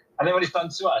on. And then when it's done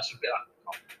to us, you'd be like,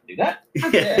 do that?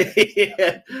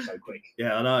 Yeah. So quick.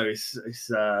 Yeah, I know. It's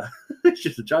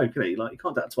just a joke, isn't it? Like, you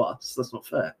can't do that to us. That's not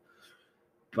fair.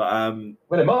 But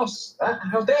with a mask,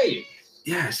 how dare you?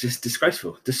 Yeah, it's just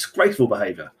disgraceful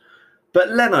behaviour. But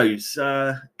Leno's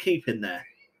keeping there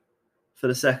for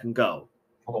the second goal.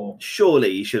 Oh. Surely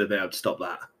he should have been able to stop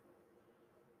that.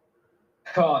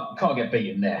 Can't get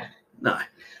beaten there. No.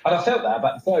 And I felt that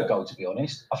about the third goal, to be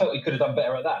honest. I felt we could have done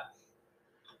better at that.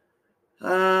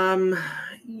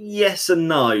 Yes and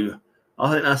no.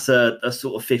 I think that's a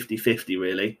sort of 50-50,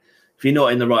 really. If you're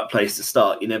not in the right place to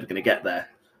start, you're never going to get there.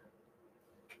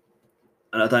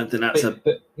 And I don't think that's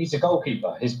But he's a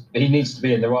goalkeeper. He needs to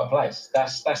be in the right place.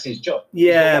 That's his job.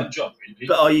 Yeah. Job, really.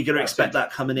 But are you going to expect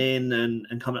that coming in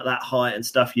and coming at that height and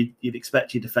stuff? You'd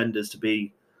expect your defenders to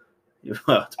be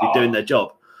doing their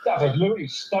job. David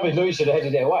Luiz should have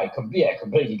headed it away.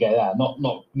 Completely get that.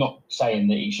 Not saying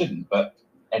that he shouldn't, but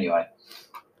anyway.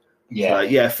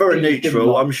 Yeah. So, for a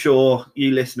neutral, I'm sure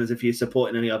you listeners, if you're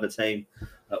supporting any other team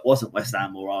that wasn't West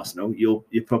Ham or Arsenal, you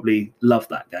probably love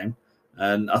that game.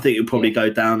 And I think it'll probably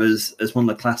go down as one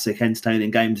of the classic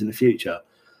entertaining games in the future.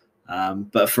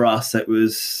 But for us, it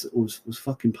was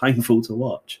fucking painful to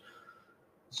watch.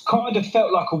 It kind of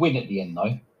felt like a win at the end,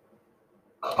 though.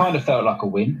 Kind of felt like a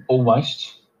win,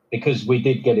 almost, because we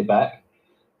did get it back.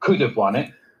 Could have won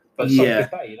it, but so could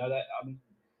they.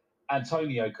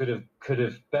 Antonio could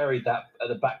have buried that at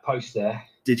the back post there.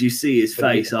 Did you see his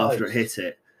face after it hit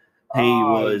it? He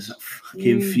was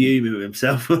fucking fuming with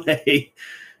himself.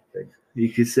 You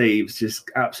could see he was just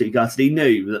absolutely gutted. He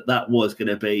knew that was going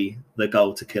to be the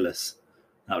goal to kill us.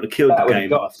 That would have killed the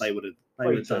game if they would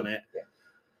have done it.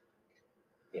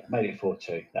 Yeah, made it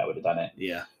 4-2. That would have done it.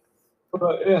 Yeah.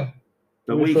 But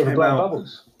we came out.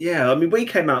 Yeah, I mean, we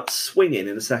came out swinging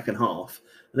in the second half,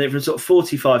 and then from sort of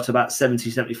 45 to about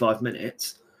 70, 75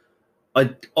 minutes.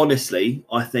 I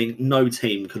think no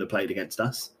team could have played against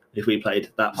us if we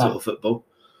played that sort of football.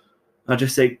 I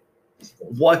just think,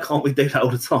 why can't we do that all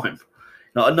the time?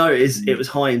 Now, I know it was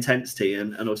high intensity,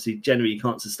 and obviously generally you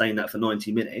can't sustain that for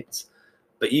 90 minutes,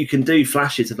 but you can do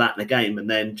flashes of that in a game and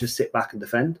then just sit back and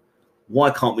defend.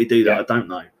 Why can't we do that? I don't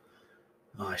know.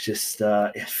 It's just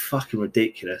it's fucking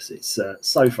ridiculous. It's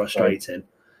so frustrating.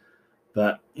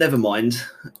 But never mind.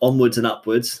 Onwards and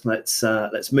upwards. Let's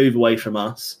move away from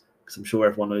us, because I'm sure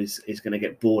everyone is going to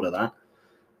get bored of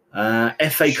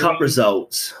that. FA Cup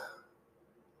results.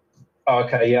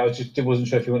 Okay, I wasn't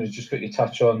sure if you wanted to just quickly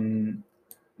touch on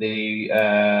the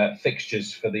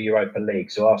fixtures for the Europa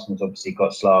League. So Arsenal's obviously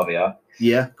got Slavia.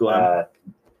 Yeah, go on.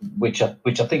 Which I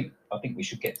think we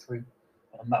should get through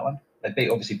on that one. They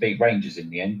obviously beat Rangers in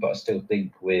the end, but I still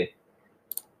think we're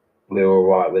all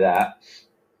right with that.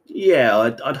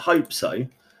 Yeah, I'd hope so.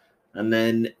 And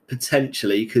then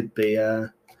potentially could be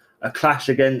a clash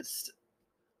against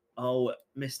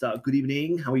Mr. Good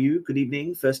evening. How are you? Good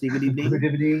evening. Firstly, good evening. Good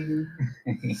evening.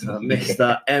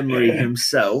 Mr. Emery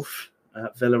himself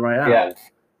at Villarreal,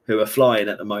 who are flying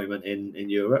at the moment in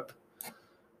Europe.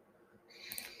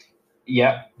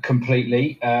 Yeah,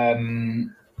 completely.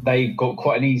 They've got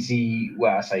quite an easy...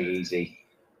 Well, I say easy.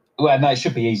 Well, no, it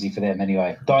should be easy for them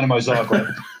anyway. Dynamo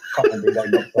Zagreb. Can't remember who they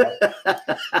knocked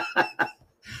out.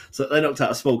 So they knocked out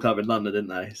a small club in London, didn't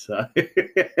they? So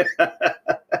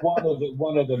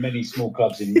one of the many small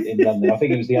clubs in London. I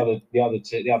think it was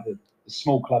the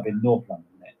small club in North London.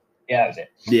 Yeah, that was it.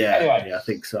 Yeah, Anyway, yeah, I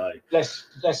think so.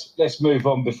 Let's move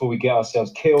on before we get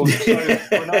ourselves killed. So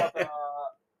Granada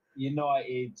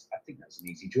United, I think that's an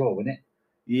easy draw, wasn't it?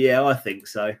 Yeah, I think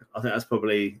so. I think that's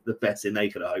probably the best thing they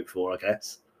could have hoped for, I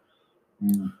guess.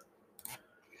 Mm.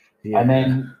 Yeah. And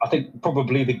then I think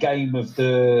probably the game of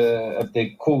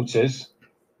the quarters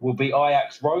will be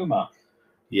Ajax Roma.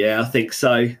 Yeah, I think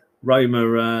so.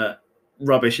 Roma are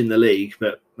rubbish in the league,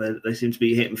 but they seem to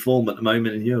be hitting form at the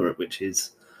moment in Europe, which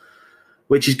is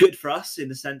good for us in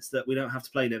the sense that we don't have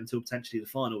to play them until potentially the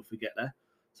final if we get there.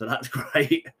 So that's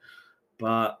great.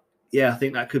 But yeah, I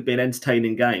think that could be an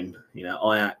entertaining game. You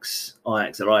know, Ajax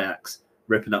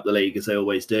ripping up the league as they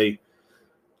always do,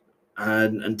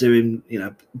 and doing, you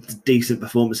know, decent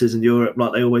performances in Europe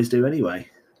like they always do anyway.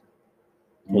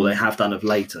 Or they have done of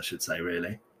late, I should say,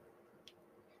 really.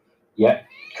 Yeah,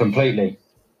 completely.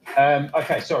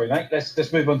 Okay, sorry, mate.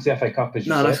 Let's move on to the FA Cup. As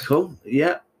you said. That's cool.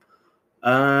 Yeah.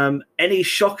 Any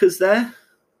shockers there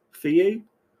for you?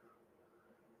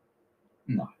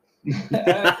 No.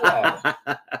 Well,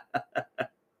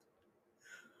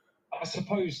 I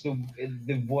suppose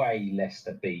the way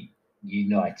Leicester beat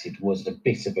United was a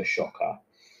bit of a shocker,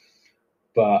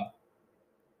 but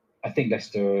I think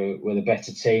Leicester were the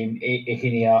better team.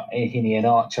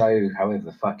 Iheanacho, however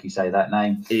the fuck you say that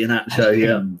name. Iheanacho,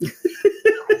 yeah.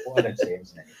 Quality,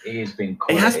 isn't it? He has been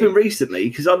quality. It has been recently,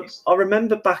 because I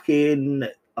remember back in,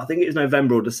 I think it was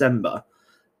November or December,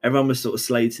 everyone was sort of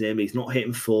slating him. He's not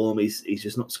hitting form. He's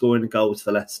just not scoring the goals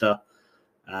for Leicester.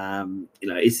 You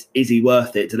know, is he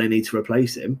worth it? Do they need to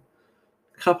replace him?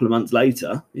 A couple of months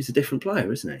later, he's a different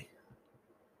player, isn't he?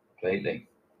 Completely.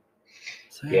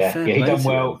 So, yeah, he done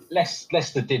well.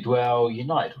 Leicester did well.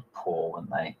 United were poor, weren't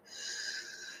they?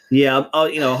 Yeah, I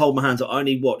hold my hands up. I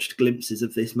only watched glimpses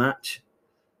of this match.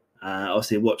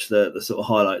 Obviously, watched the sort of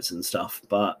highlights and stuff.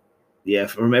 But yeah,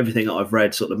 from everything that I've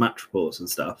read, sort of match reports and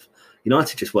stuff,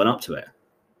 United just weren't up to it.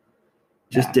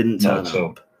 Just didn't turn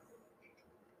up.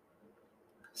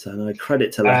 So no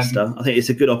credit to Leicester. I think it's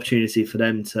a good opportunity for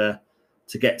them to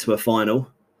get to a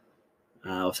final.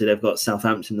 Obviously, they've got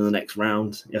Southampton in the next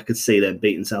round. I could see them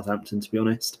beating Southampton, to be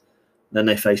honest. Then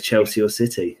they face Chelsea or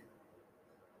City.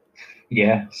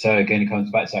 Yeah, so again, it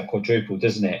comes back to that quadruple,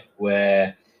 doesn't it?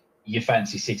 Where you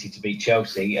fancy City to beat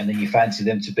Chelsea, and then you fancy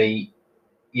them to beat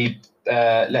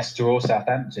Leicester or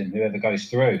Southampton, whoever goes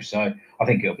through. So I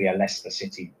think it'll be a Leicester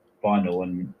City final,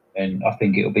 and I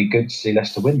think it'll be good to see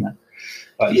Leicester win that.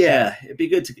 Like it'd be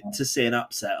good to see an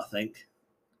upset, I think.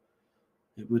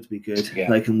 It would be good. Yeah.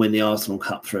 They can win the Arsenal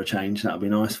Cup for a change. That would be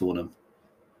nice for them.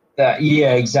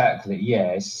 Yeah, exactly.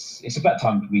 Yeah, it's about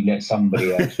time we let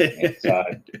somebody else win it. So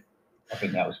I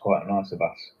think that was quite nice of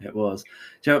us. It was.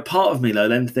 Do you know, part of me, though,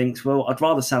 then thinks, well, I'd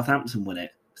rather Southampton win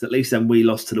it, because at least then we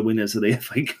lost to the winners of the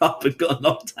FA Cup and got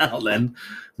knocked out then.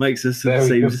 Makes us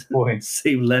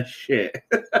seem less shit.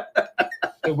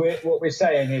 So what we're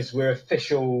saying is we're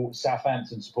official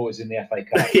Southampton supporters in the FA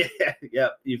Cup. Yeah,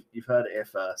 you've heard it here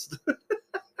first.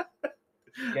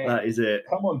 Yeah. That is it.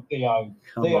 Come on, Theo.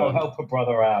 Come Theo, on. help a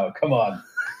brother out. Come on.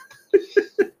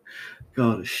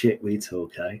 God, shit we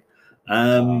talk, eh?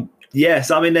 Yes,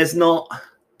 I mean, there's not...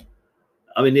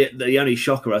 I mean, the only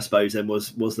shocker, I suppose, then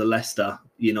was the Leicester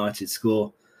United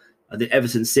score. I think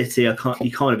Everton City, you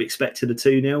kind of expected a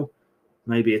 2-0,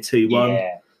 maybe a 2-1.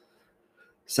 Yeah.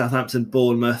 Southampton,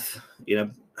 Bournemouth,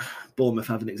 Bournemouth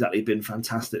haven't exactly been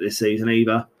fantastic this season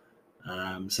either.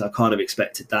 So I kind of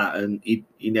expected that, and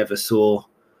you never saw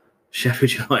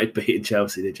Sheffield United beating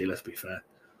Chelsea, did you? Let's be fair.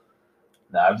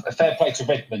 No, a fair play to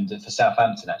Redmond for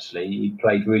Southampton, actually. He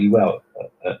played really well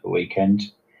at the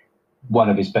weekend. One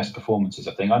of his best performances,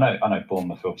 I think. I know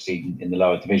Bournemouth obviously in the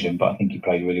lower division, but I think he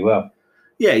played really well.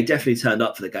 Yeah, he definitely turned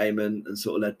up for the game and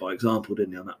sort of led by example,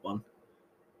 didn't he, on that one?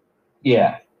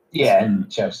 Yeah,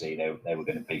 and Chelsea, they were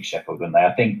going to beat Sheffield, weren't they?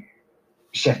 I think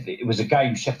it was a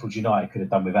game Sheffield United could have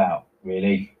done without,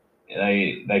 really.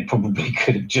 They probably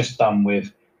could have just done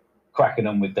with cracking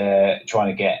on with their trying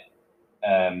to get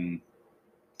out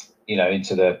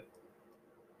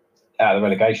of the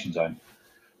relegation zone.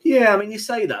 Yeah, I mean, you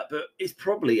say that, but it's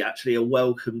probably actually a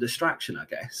welcome distraction, I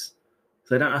guess.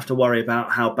 So they don't have to worry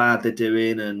about how bad they're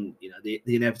doing and the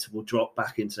inevitable drop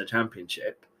back into the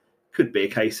Championship. Could be a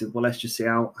case of, well, let's just see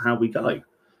how we go.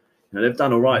 They've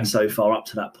done all right so far up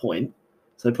to that point,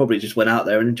 so they probably just went out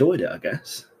there and enjoyed it, I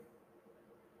guess.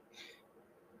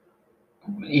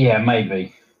 Yeah,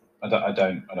 maybe. I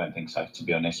don't think so, to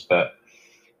be honest. But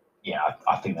yeah,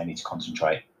 I think they need to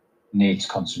concentrate.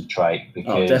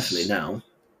 Because definitely now.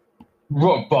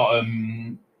 Rock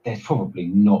bottom, they're probably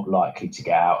not likely to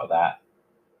get out of that.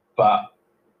 But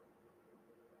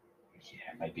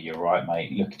yeah, maybe you're right,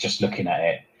 mate. Just looking at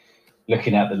it,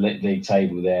 looking at the league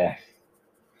table there,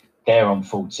 they're on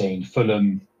 14.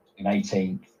 Fulham in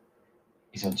 18th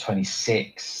is on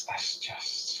 26. That's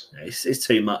just... It's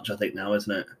too much, I think, now,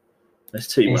 isn't it? It's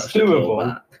too much It's to claw doable.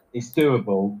 back. It's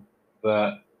doable,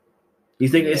 but... You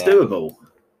think it's doable?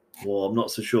 Well, I'm not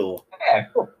so sure. Yeah,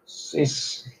 of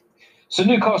course. So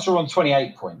Newcastle are on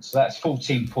 28 points. So that's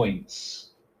 14 points.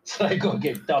 So they've got to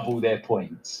get double their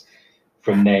points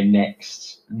from their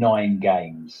next 9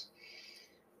 games.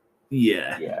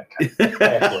 Yeah. Yeah, okay.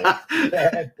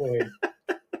 Fair point.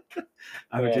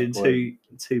 Averaging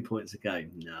 2 points a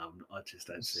game. No, I just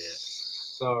don't see it.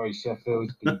 Sorry,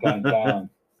 Sheffield's been going down.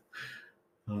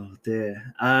 Oh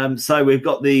dear. So we've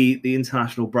got the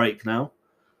international break now,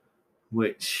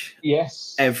 which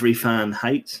every fan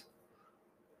hates.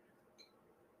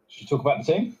 Should we talk about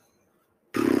the team?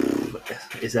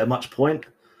 Is there much point?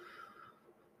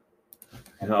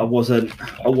 I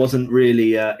wasn't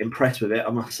really impressed with it, I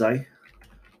must say.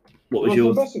 What was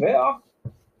yours? Impressed with it? I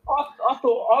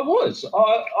thought I was.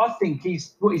 I think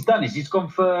what he's done is he's gone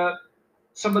for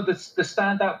some of the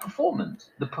standout performers,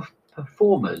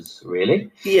 really.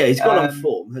 Yeah, he's gone on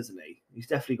form, hasn't he? He's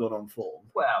definitely gone on form.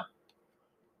 Well,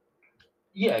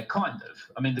 yeah, kind of.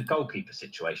 I mean, the goalkeeper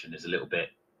situation is a little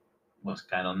bit what's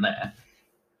going on there.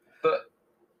 But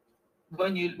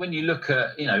when you look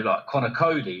at, like Connor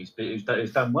Cody,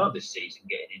 who's done well this season,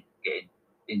 getting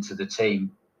into the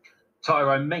team,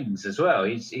 Tyrone Mings as well.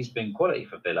 He's been quality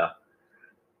for Villa.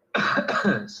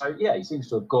 So yeah, he seems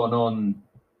to have gone on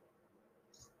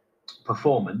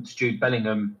performance. Jude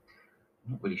Bellingham,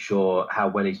 I'm not really sure how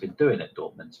well he's been doing at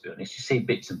Dortmund, to be honest. You see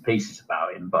bits and pieces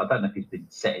about him, but I don't know if he's been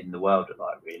setting the world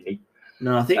alight, really.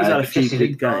 No, I think he's had a few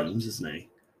good games, hasn't he?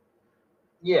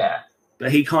 Yeah.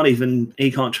 But he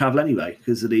can't travel anyway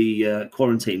because of the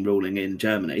quarantine ruling in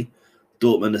Germany.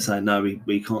 Dortmund are saying, no,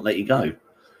 we can't let you go.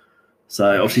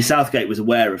 So obviously Southgate was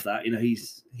aware of that.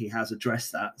 He has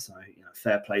addressed that. So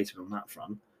fair play to him on that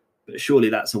front. But surely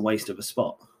that's a waste of a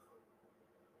spot.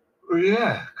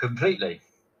 Yeah, completely.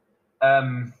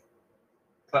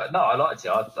 But no, I liked it.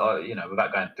 I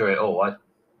without going through it all, I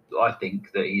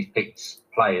think that he's picked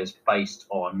players based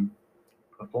on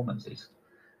performances.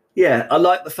 Yeah, I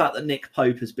like the fact that Nick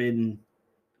Pope has been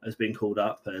called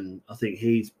up, and I think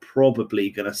he's probably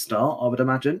going to start, I would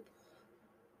imagine.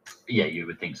 Yeah, you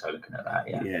would think so, looking at that,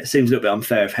 yeah. Yeah, it seems a little bit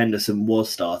unfair if Henderson was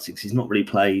starting, because he's not really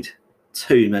played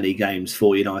too many games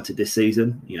for United this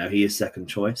season. He is second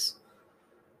choice.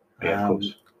 Yeah, of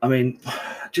course. I mean,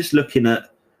 just looking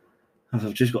at...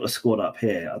 I've just got the squad up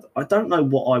here. I don't know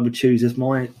what I would choose as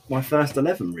my first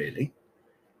 11, really.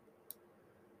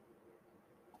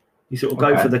 You sort of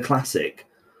go for the classic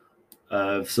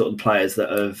of sort of players that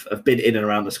have been in and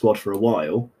around the squad for a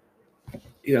while.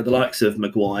 The likes of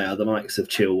Maguire, the likes of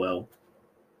Chilwell,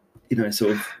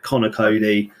 sort of Connor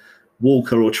Cody,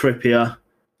 Walker or Trippier.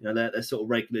 They're sort of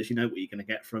regulars. You know what you're going to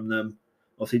get from them.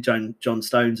 Obviously, John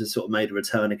Stones has sort of made a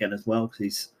return again as well because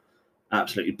he's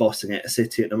absolutely bossing it at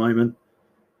City at the moment.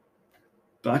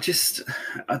 But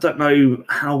I don't know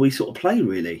how we sort of play,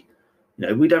 really.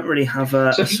 We don't really have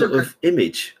a sort of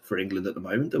image for England at the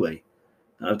moment, do we?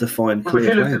 A defined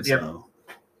clear playing style.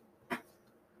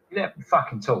 Let me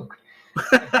fucking talk.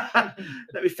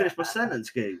 Let me finish my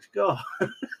sentence, Gibbs. God.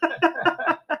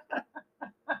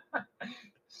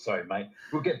 Sorry, mate.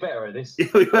 We'll get better at this.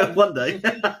 We will one day.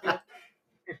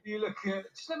 If you look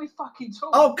at... Just let me fucking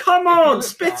talk. Oh, come on.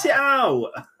 Spit it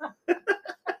out.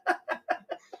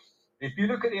 If you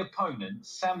look at the opponent,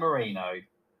 San Marino...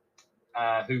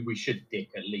 who we should dick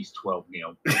at least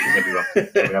 12-0, because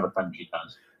every other country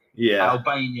does. Yeah.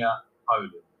 Albania,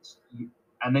 Poland.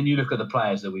 And then you look at the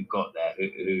players that we've got there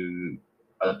who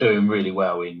are doing really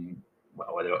well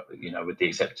with the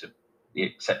exception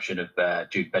of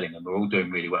Jude Bellingham, we're all doing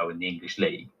really well in the English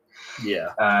league.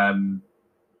 Yeah. I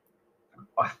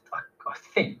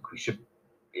think we should...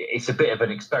 It's a bit of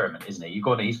an experiment, isn't it?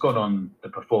 He's gone on the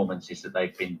performances that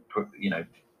they've been,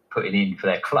 putting in for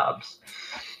their clubs.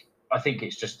 I think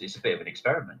it's a bit of an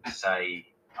experiment to say,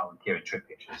 Kieran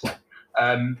Trippier, should I say.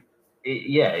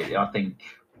 I think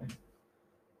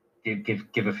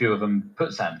give a few of them,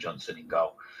 put Sam Johnson in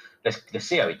goal. Let's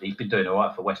see how he's been doing all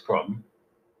right for West Brom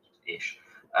ish.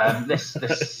 Let's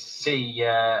see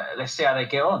how they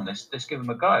get on. Let's give them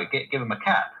a go. Give them a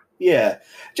cap. Yeah,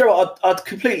 Joe, I'd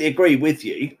completely agree with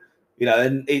you.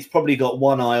 And it's probably got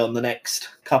one eye on the next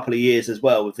couple of years as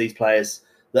well with these players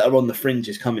that are on the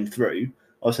fringes coming through.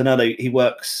 Also, now he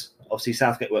works. Obviously,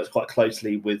 Southgate works quite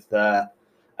closely with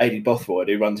Aidy Bothroyd,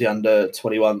 who runs the under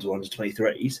 21s or under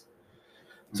 23s.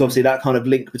 So obviously, that kind of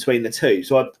link between the two.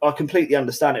 So I completely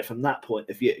understand it from that point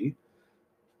of view.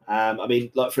 I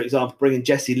mean, like, for example, bringing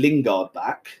Jesse Lingard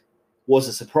back was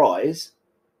a surprise.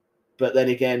 But then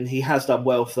again, he has done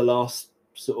well for the last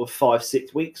sort of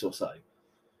 5-6 weeks or so.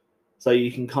 So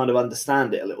you can kind of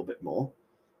understand it a little bit more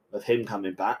of him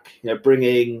coming back. You know,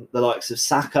 bringing the likes of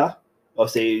Saka,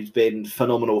 obviously, who's been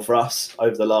phenomenal for us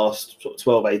over the last sort of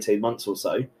 12, 18 months or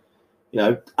so. You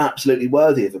know, absolutely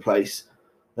worthy of a place.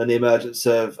 Then the emergence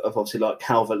of obviously like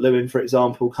Calvert-Lewin, for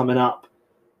example, coming up.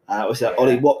 Obviously,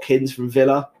 Ollie Watkins from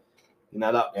Villa. You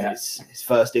know, that's his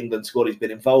first England squad he's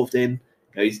been involved in.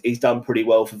 You know, he's done pretty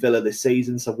well for Villa this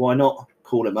season, so why not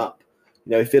call him up?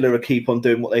 You know, if Villa keep on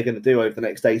doing what they're going to do over the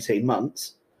next 18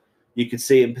 months, you could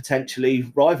see him potentially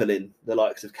rivaling the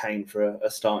likes of Kane for a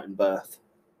starting berth.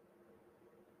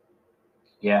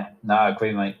 Yeah, no, I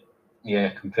agree, mate. Yeah,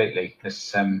 completely. Let's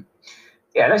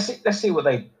see what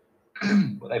they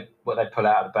what they pull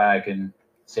out of the bag and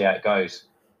see how it goes.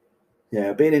 Yeah,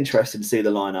 it'll be interesting to see the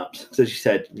lineups. Because as you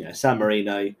said, you know, San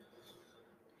Marino,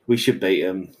 we should beat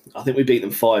them. I think we beat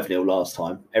them 5-0 last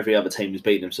time. Every other team has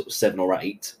beaten them sort of 7 or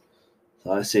 8.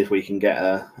 So let's see if we can get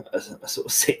a sort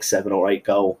of 6, 7 or 8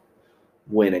 goal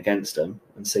win against them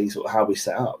and see sort of how we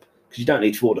set up. Because you don't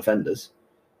need 4 defenders.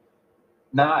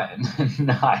 No, you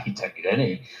don't need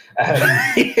any.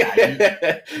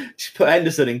 Just put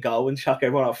Henderson in goal and chuck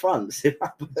everyone up front. See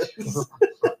what happens.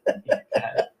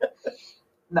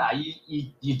 No,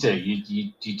 you do.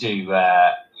 You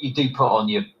do put on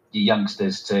your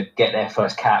youngsters to get their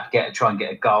first cap, try and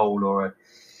get a goal or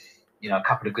a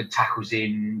couple of good tackles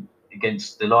in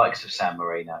against the likes of San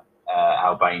Marino,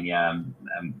 Albania,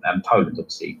 and Poland.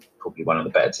 Obviously, probably one of the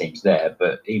better teams there.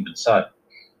 But even so,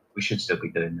 we should still be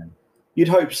doing them. You'd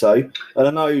hope so. And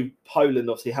I know Poland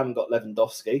obviously haven't got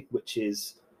Lewandowski, which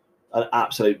is an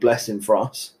absolute blessing for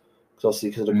us, because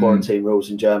of the quarantine rules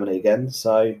in Germany again.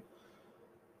 So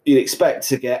you'd expect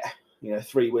to get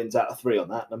 3 wins out of 3 on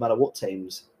that, no matter what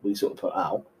teams we sort of put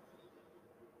out.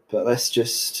 But let's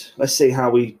see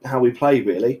how we play,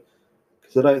 really,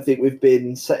 because I don't think we've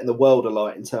been setting the world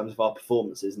alight in terms of our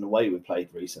performances and the way we've played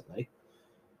recently.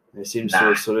 It seems to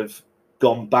have sort of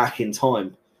gone back in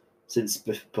time since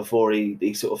before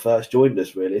he sort of first joined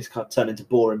us, really. It's kind of turned into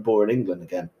boring England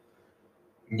again.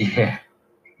 Yeah,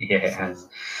 it has.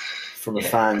 From a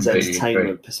fan's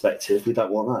entertainment perspective, we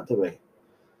don't want that, do we?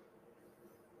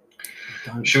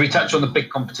 Should we touch on the big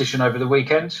competition over the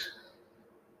weekend?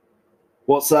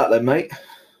 What's that then, mate?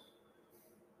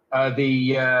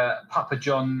 The Papa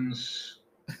John's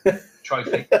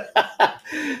trophy.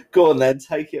 Go on then,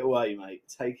 take it away, mate.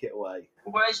 Take it away.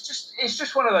 Well, it's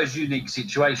just one of those unique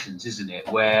situations, isn't it?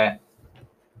 Where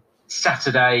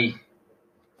Saturday,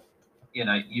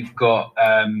 you've got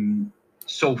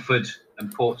Salford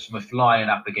and Portsmouth lining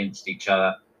up against each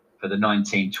other for the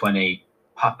 1920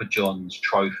 Papa John's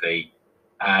trophy,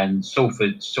 and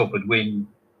Salford win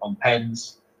on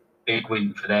pens. Big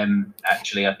win for them,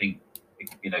 actually. I think,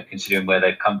 considering where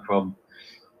they've come from,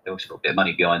 they've also got a bit of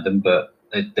money behind them, but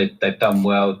they've done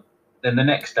well. Then the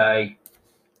next day,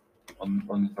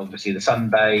 on obviously the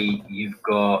Sunday, you've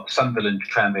got Sunderland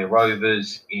Tranmere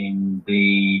Rovers in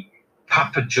the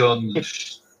Papa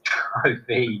John's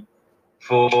trophy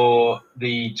for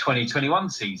the 2021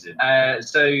 season.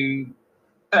 So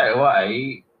straight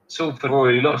away, Salford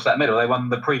already lost that medal. They won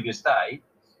the previous day.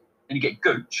 Then you get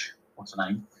Gooch, what's her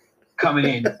name, coming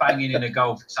in, banging in a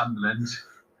goal for Sunderland.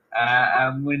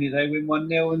 And they win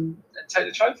 1-0 and take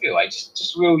the trophy away.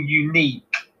 Just real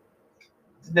unique.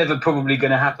 It's never probably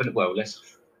going to happen. Well, let's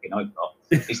hope not.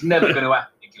 It's never going to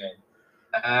happen again.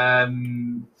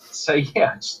 So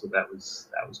yeah, I just thought that was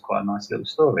quite a nice little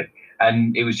story,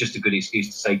 and it was just a good excuse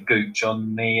to say Gooch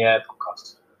on the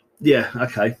podcast. Yeah,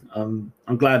 okay. I'm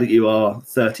glad that you are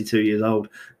 32 years old,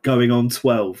 going on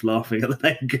 12, laughing at the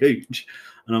name Gooch,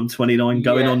 and I'm 29,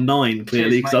 going on 9,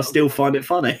 clearly, because I still find it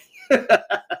funny.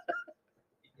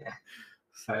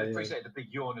 I appreciate the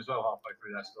big yawn as well halfway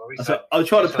through that story. I was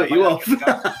trying to put you off.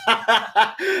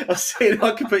 I was saying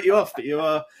I could put you off, but you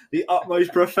are the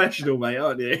utmost professional, mate,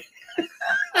 aren't you?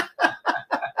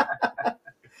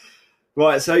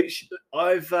 Right, so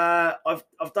I've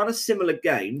done a similar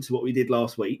game to what we did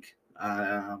last week,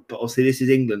 but obviously this is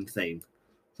England themed.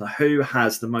 So who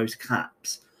has the most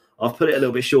caps? I've put it a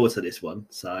little bit shorter, this one,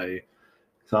 so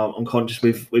I'm conscious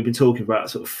we've been talking for about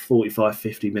sort of 45,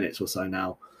 50 minutes or so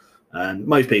now. And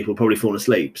most people probably fallen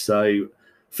asleep. So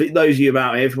for those of you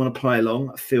out here, if you want to play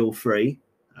along, feel free.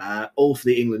 All for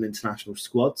the England international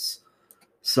squads.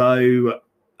 So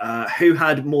who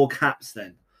had more caps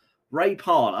then? Ray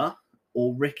Parlour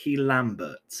or Ricky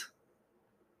Lambert?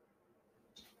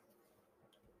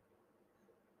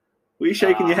 What are you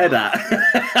shaking your head at?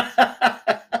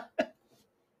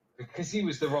 because he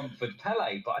was the Romford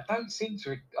Pele, but I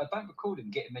don't recall him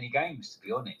getting many games, to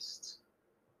be honest.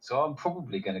 So I'm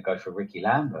probably going to go for Ricky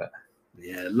Lambert.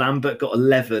 Yeah, Lambert got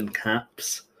 11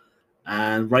 caps,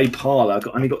 and Ray Parlour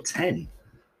only got 10.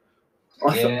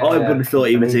 I wouldn't have thought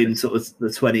he was in sort of the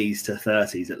 20s to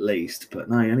 30s at least, but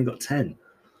no, he only got 10.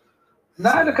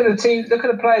 No, look at the team. Look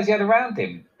at the players he had around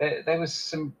him. There was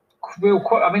some real.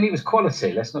 I mean, he was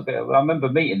quality. Let's not. I remember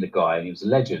meeting the guy, and he was a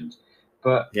legend.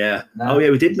 But yeah, no.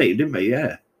 we did meet him, didn't we?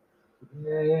 Yeah.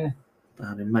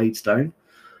 Down in Maidstone.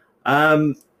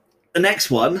 The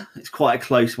next one, it's quite a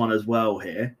close one as well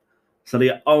here. So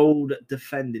the old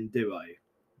defending duo,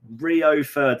 Rio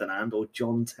Ferdinand or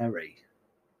John Terry.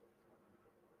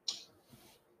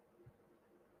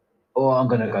 Oh, I'm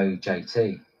going to go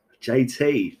JT.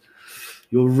 JT.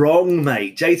 You're wrong,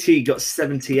 mate. JT got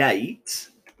 78.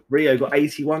 Rio got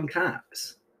 81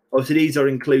 caps. Obviously, these are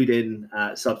including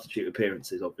substitute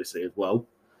appearances, obviously, as well.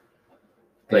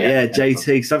 But yeah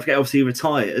JT, don't forget, obviously, he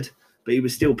retired, but he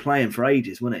was still playing for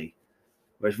ages, wasn't he?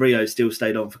 Whereas Rio still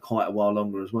stayed on for quite a while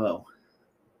longer as well.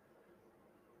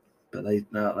 But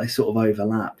they sort of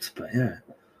overlapped. But yeah.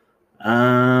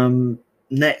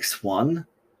 Next one.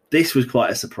 This was quite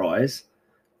a surprise.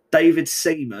 David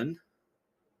Seaman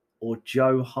or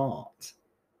Joe Hart?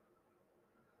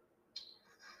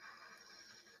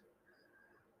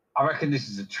 I reckon this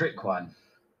is a trick one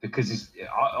because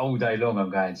all day long I'm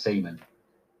going Seaman.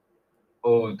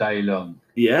 All day long.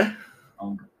 Yeah?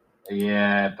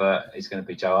 Yeah, but it's going to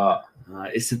be Joe Hart.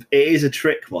 It is a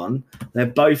trick one.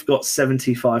 They've both got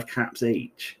 75 caps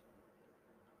each.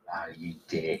 Oh, you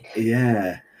dick.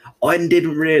 Yeah. I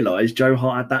didn't realise Joe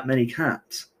Hart had that many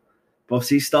caps. But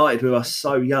obviously, he started with us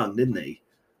so young, didn't he?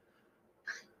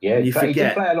 Yeah, he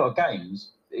did play a lot of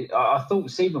games. I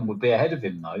thought Seaman would be ahead of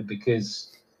him, though,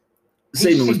 because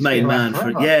Seaman was main man for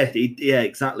it. Yeah,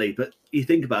 exactly. But you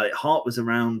think about it, Hart was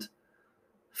around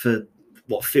for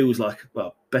what feels like,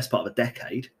 best part of a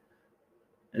decade.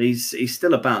 And he's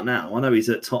still about now. I know he's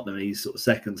at Tottenham and he's sort of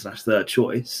second/third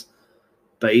choice.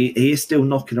 But he is still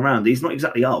knocking around. He's not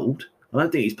exactly old. I don't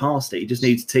think he's past it. He just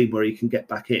needs a team where he can get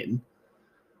back in.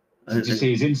 Did you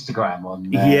see his Instagram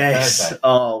on yes. Thursday?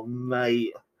 Oh,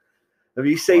 mate. Have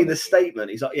you seen the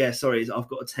statement? He's like, I've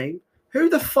got a team. Who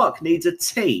the fuck needs a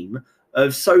team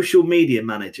of social media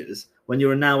managers when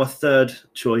you're now a third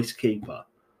choice keeper?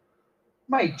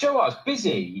 Mate, Joe Hart's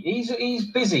busy. He's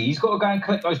busy. He's got to go and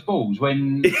collect those balls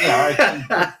when he's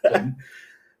got to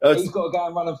go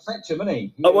and run and fetch them, isn't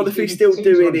he? I wonder if he's still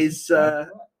doing his. I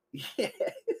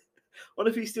wonder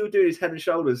if he's still doing his Head and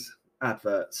Shoulders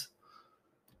adverts.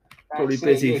 Probably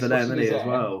busy for them, isn't he, as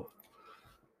well?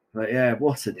 But yeah,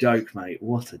 what a joke, mate!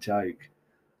 What a joke.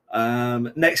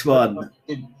 Next one.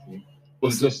 He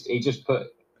just put.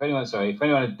 If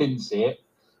anyone didn't see it,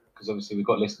 because obviously we've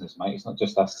got listeners, mate. It's not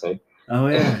just us two. Oh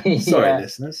yeah, sorry,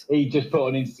 listeners. He just put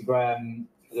on Instagram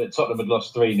that Tottenham had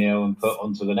lost 3-0 and put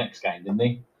onto the next game, didn't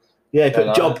he? Yeah, he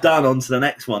put job done onto the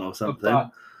next one or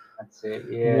something. That's it.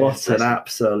 Yeah. What an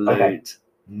absolute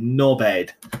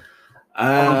knobhead.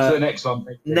 On to the next one.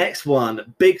 Next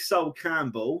one, Big Sol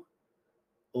Campbell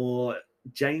or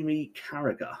Jamie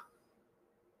Carragher?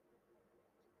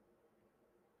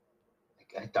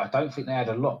 I don't think they had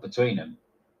a lot between them.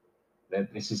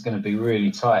 This is going to be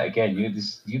really tight again.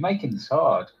 You're making this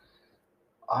hard.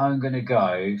 I'm going to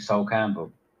go Sol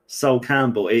Campbell. Sol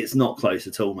Campbell, it's not close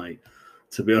at all, mate.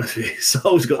 To be honest with you,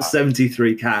 Sol's got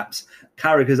 73 caps.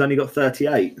 Carragher's only got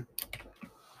 38.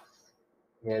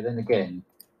 Yeah, then again,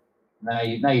 now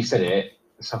you said it,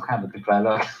 Sol Campbell could play a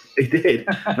lot. He did.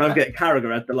 And I get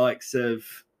Carragher had the likes of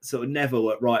sort of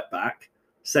Neville at right back.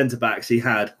 Centre backs, he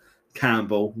had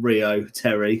Campbell, Rio,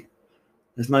 Terry.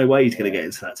 There's no way he's going to get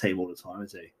into that team all the time,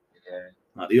 is he? Yeah.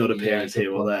 Like the odd appearance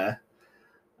here or there.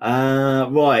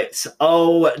 Right.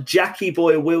 Oh, Jackie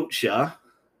Boy Wiltshire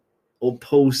or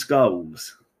Paul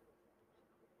Scholes?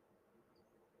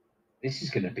 This is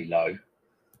going to be low.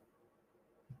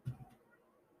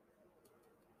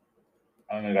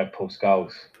 I'm going to go Paul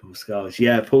Scholes. Paul Scholes.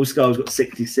 Yeah, Paul Scholes got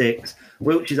 66.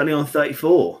 Wiltshire's only on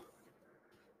 34.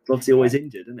 He's obviously always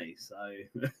injured, isn't he? So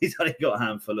he's only got a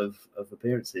handful of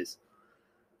appearances.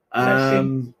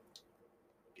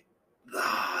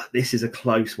 This is a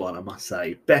close one, I must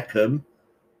say. Beckham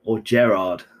or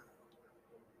Gerrard?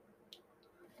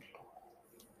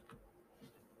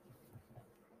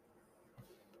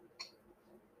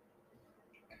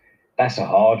 That's a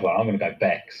hard one. I'm going to go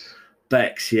Bex.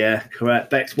 Bex, yeah, correct.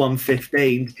 Bex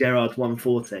 115, Gerrard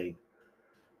 114.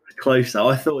 Close though.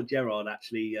 I thought Gerrard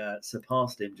actually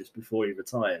surpassed him just before he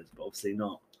retired, but obviously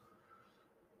not.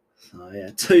 So yeah,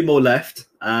 two more left.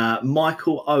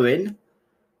 Michael Owen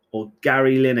or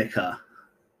Gary Lineker?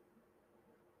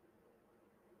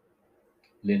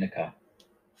 Lineker.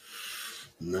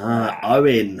 No,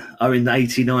 Owen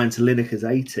 89 to Lineker's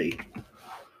 80.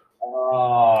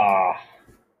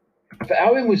 But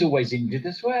Owen was always injured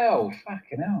as well.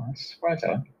 Fucking hell, that's right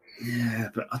on. Yeah,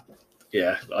 but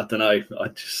I don't know.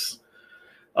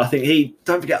 I think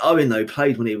don't forget Owen though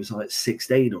played when he was like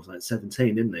 16 or like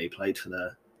 17, didn't he? He played for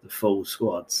the full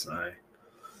squad. So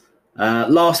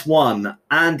last one,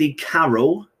 Andy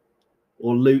Carroll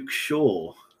or Luke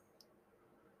Shaw?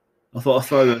 I thought I'd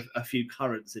throw a few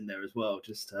currents in there as well,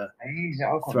 just to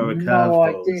throw a curveball. No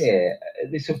idea.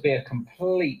 This will be a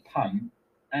complete punt.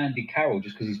 Andy Carroll,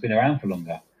 just because he's been around for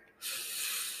longer.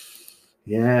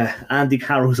 Yeah, Andy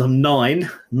Carroll's on 9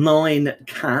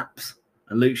 caps,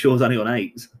 and Luke Shaw's only on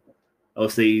 8.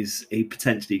 Obviously, he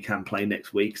potentially can play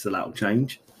next week, so that'll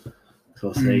change. So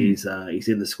obviously, he's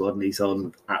in the squad and he's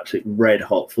on absolute red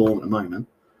hot form at the moment.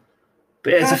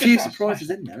 But yeah, there's a few surprises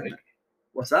in there, isn't it?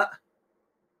 What's that?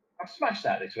 I smashed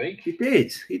that this week.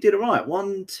 He did all right.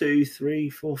 1, 2, 3,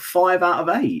 4, 5 out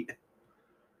of 8.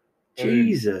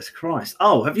 Jesus Christ.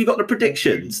 Oh, have you got the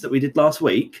predictions that we did last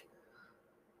week?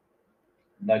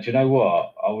 No, do you know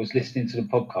what? I was listening to the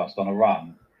podcast on a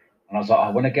run, and I was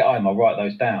like, when I get home, I'll write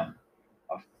those down.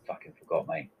 I fucking forgot,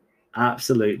 mate.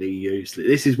 Absolutely useless.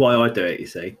 This is why I do it, you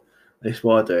see. This is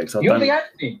why I do it. You're the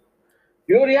admin.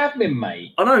 You're the admin,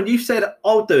 mate. I know, and you said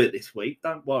I'll do it this week.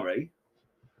 Don't worry.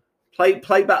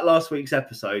 Play back last week's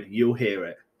episode. You'll hear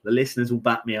it. The listeners will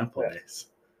back me up on this.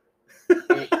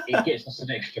 It gets us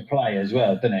an extra play as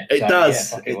well, doesn't it? It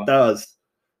does. Yeah, it does.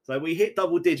 So we hit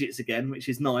double digits again, which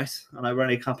is nice. I know we're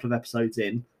only a couple of episodes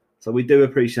in, so we do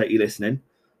appreciate you listening.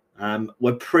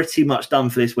 We're pretty much done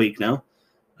for this week now,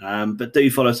 but do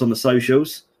follow us on the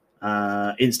socials.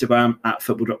 Instagram at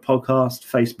Football Drop Podcast,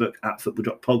 Facebook at Football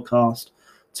Drop Podcast,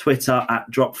 Twitter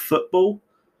at Drop Football.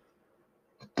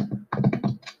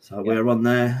 So we're on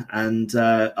there, and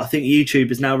I think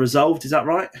YouTube is now resolved. Is that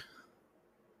right?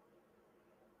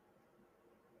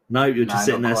 No, you're just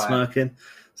sitting there smirking.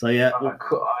 So yeah, I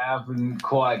haven't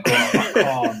quite got. I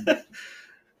can't.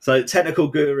 So technical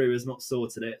guru has not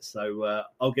sorted it. So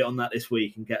I'll get on that this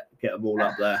week and get them all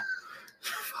up there.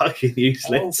 Fucking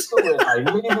useless. No,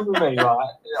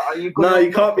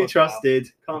 you can't be trusted.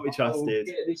 Can't be trusted. I'll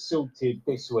get this sorted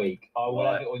this week. I will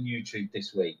have it on YouTube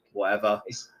this week. Whatever.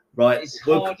 It's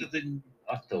harder than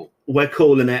I thought. We're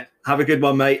calling it. Have a good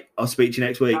one, mate. I'll speak to you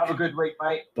next week. Have a good week,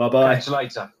 mate. Bye-bye. Catch you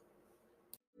later.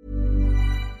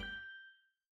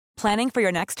 Planning for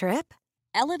your next trip?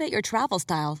 Elevate your travel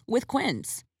style with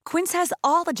Quince. Quince has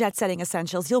all the jet-setting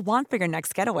essentials you'll want for your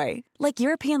next getaway, like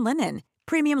European linen,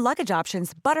 premium luggage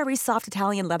options, buttery soft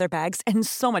Italian leather bags, and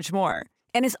so much more.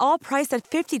 And is all priced at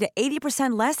 50 to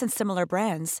 80% less than similar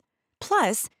brands.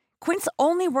 Plus, Quince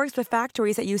only works with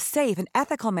factories that use safe and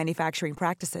ethical manufacturing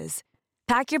practices.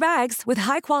 Pack your bags with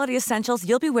high-quality essentials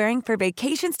you'll be wearing for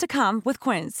vacations to come with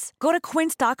Quince. Go to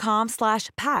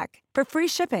quince.com/pack for free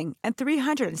shipping and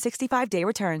 365-day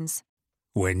returns.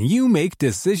 When you make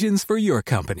decisions for your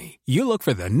company, you look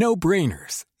for the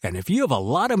no-brainers. And if you have a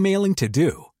lot of mailing to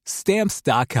do,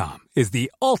 Stamps.com is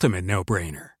the ultimate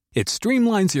no-brainer. It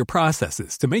streamlines your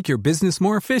processes to make your business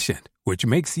more efficient, which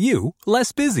makes you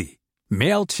less busy.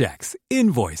 Mail checks,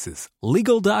 invoices,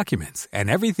 legal documents, and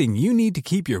everything you need to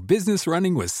keep your business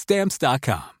running with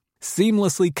Stamps.com.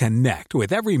 Seamlessly connect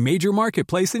with every major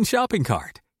marketplace and shopping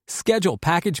cart. Schedule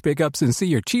package pickups and see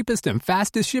your cheapest and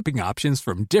fastest shipping options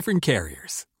from different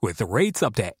carriers. With rates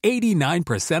up to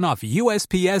 89% off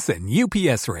USPS and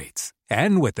UPS rates.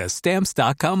 And with the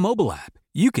Stamps.com mobile app,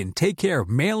 you can take care of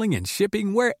mailing and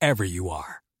shipping wherever you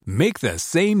are. Make the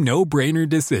same no-brainer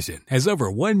decision as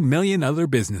over 1 million other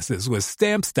businesses with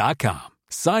Stamps.com.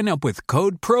 Sign up with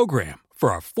code PROGRAM for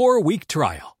a 4-week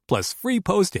trial, plus free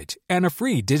postage and a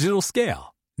free digital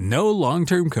scale. No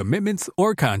long-term commitments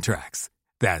or contracts.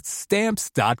 That's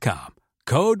Stamps.com.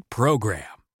 Code PROGRAM.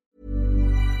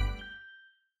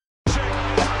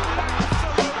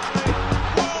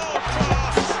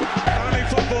 Only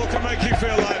football can make you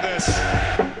feel like this.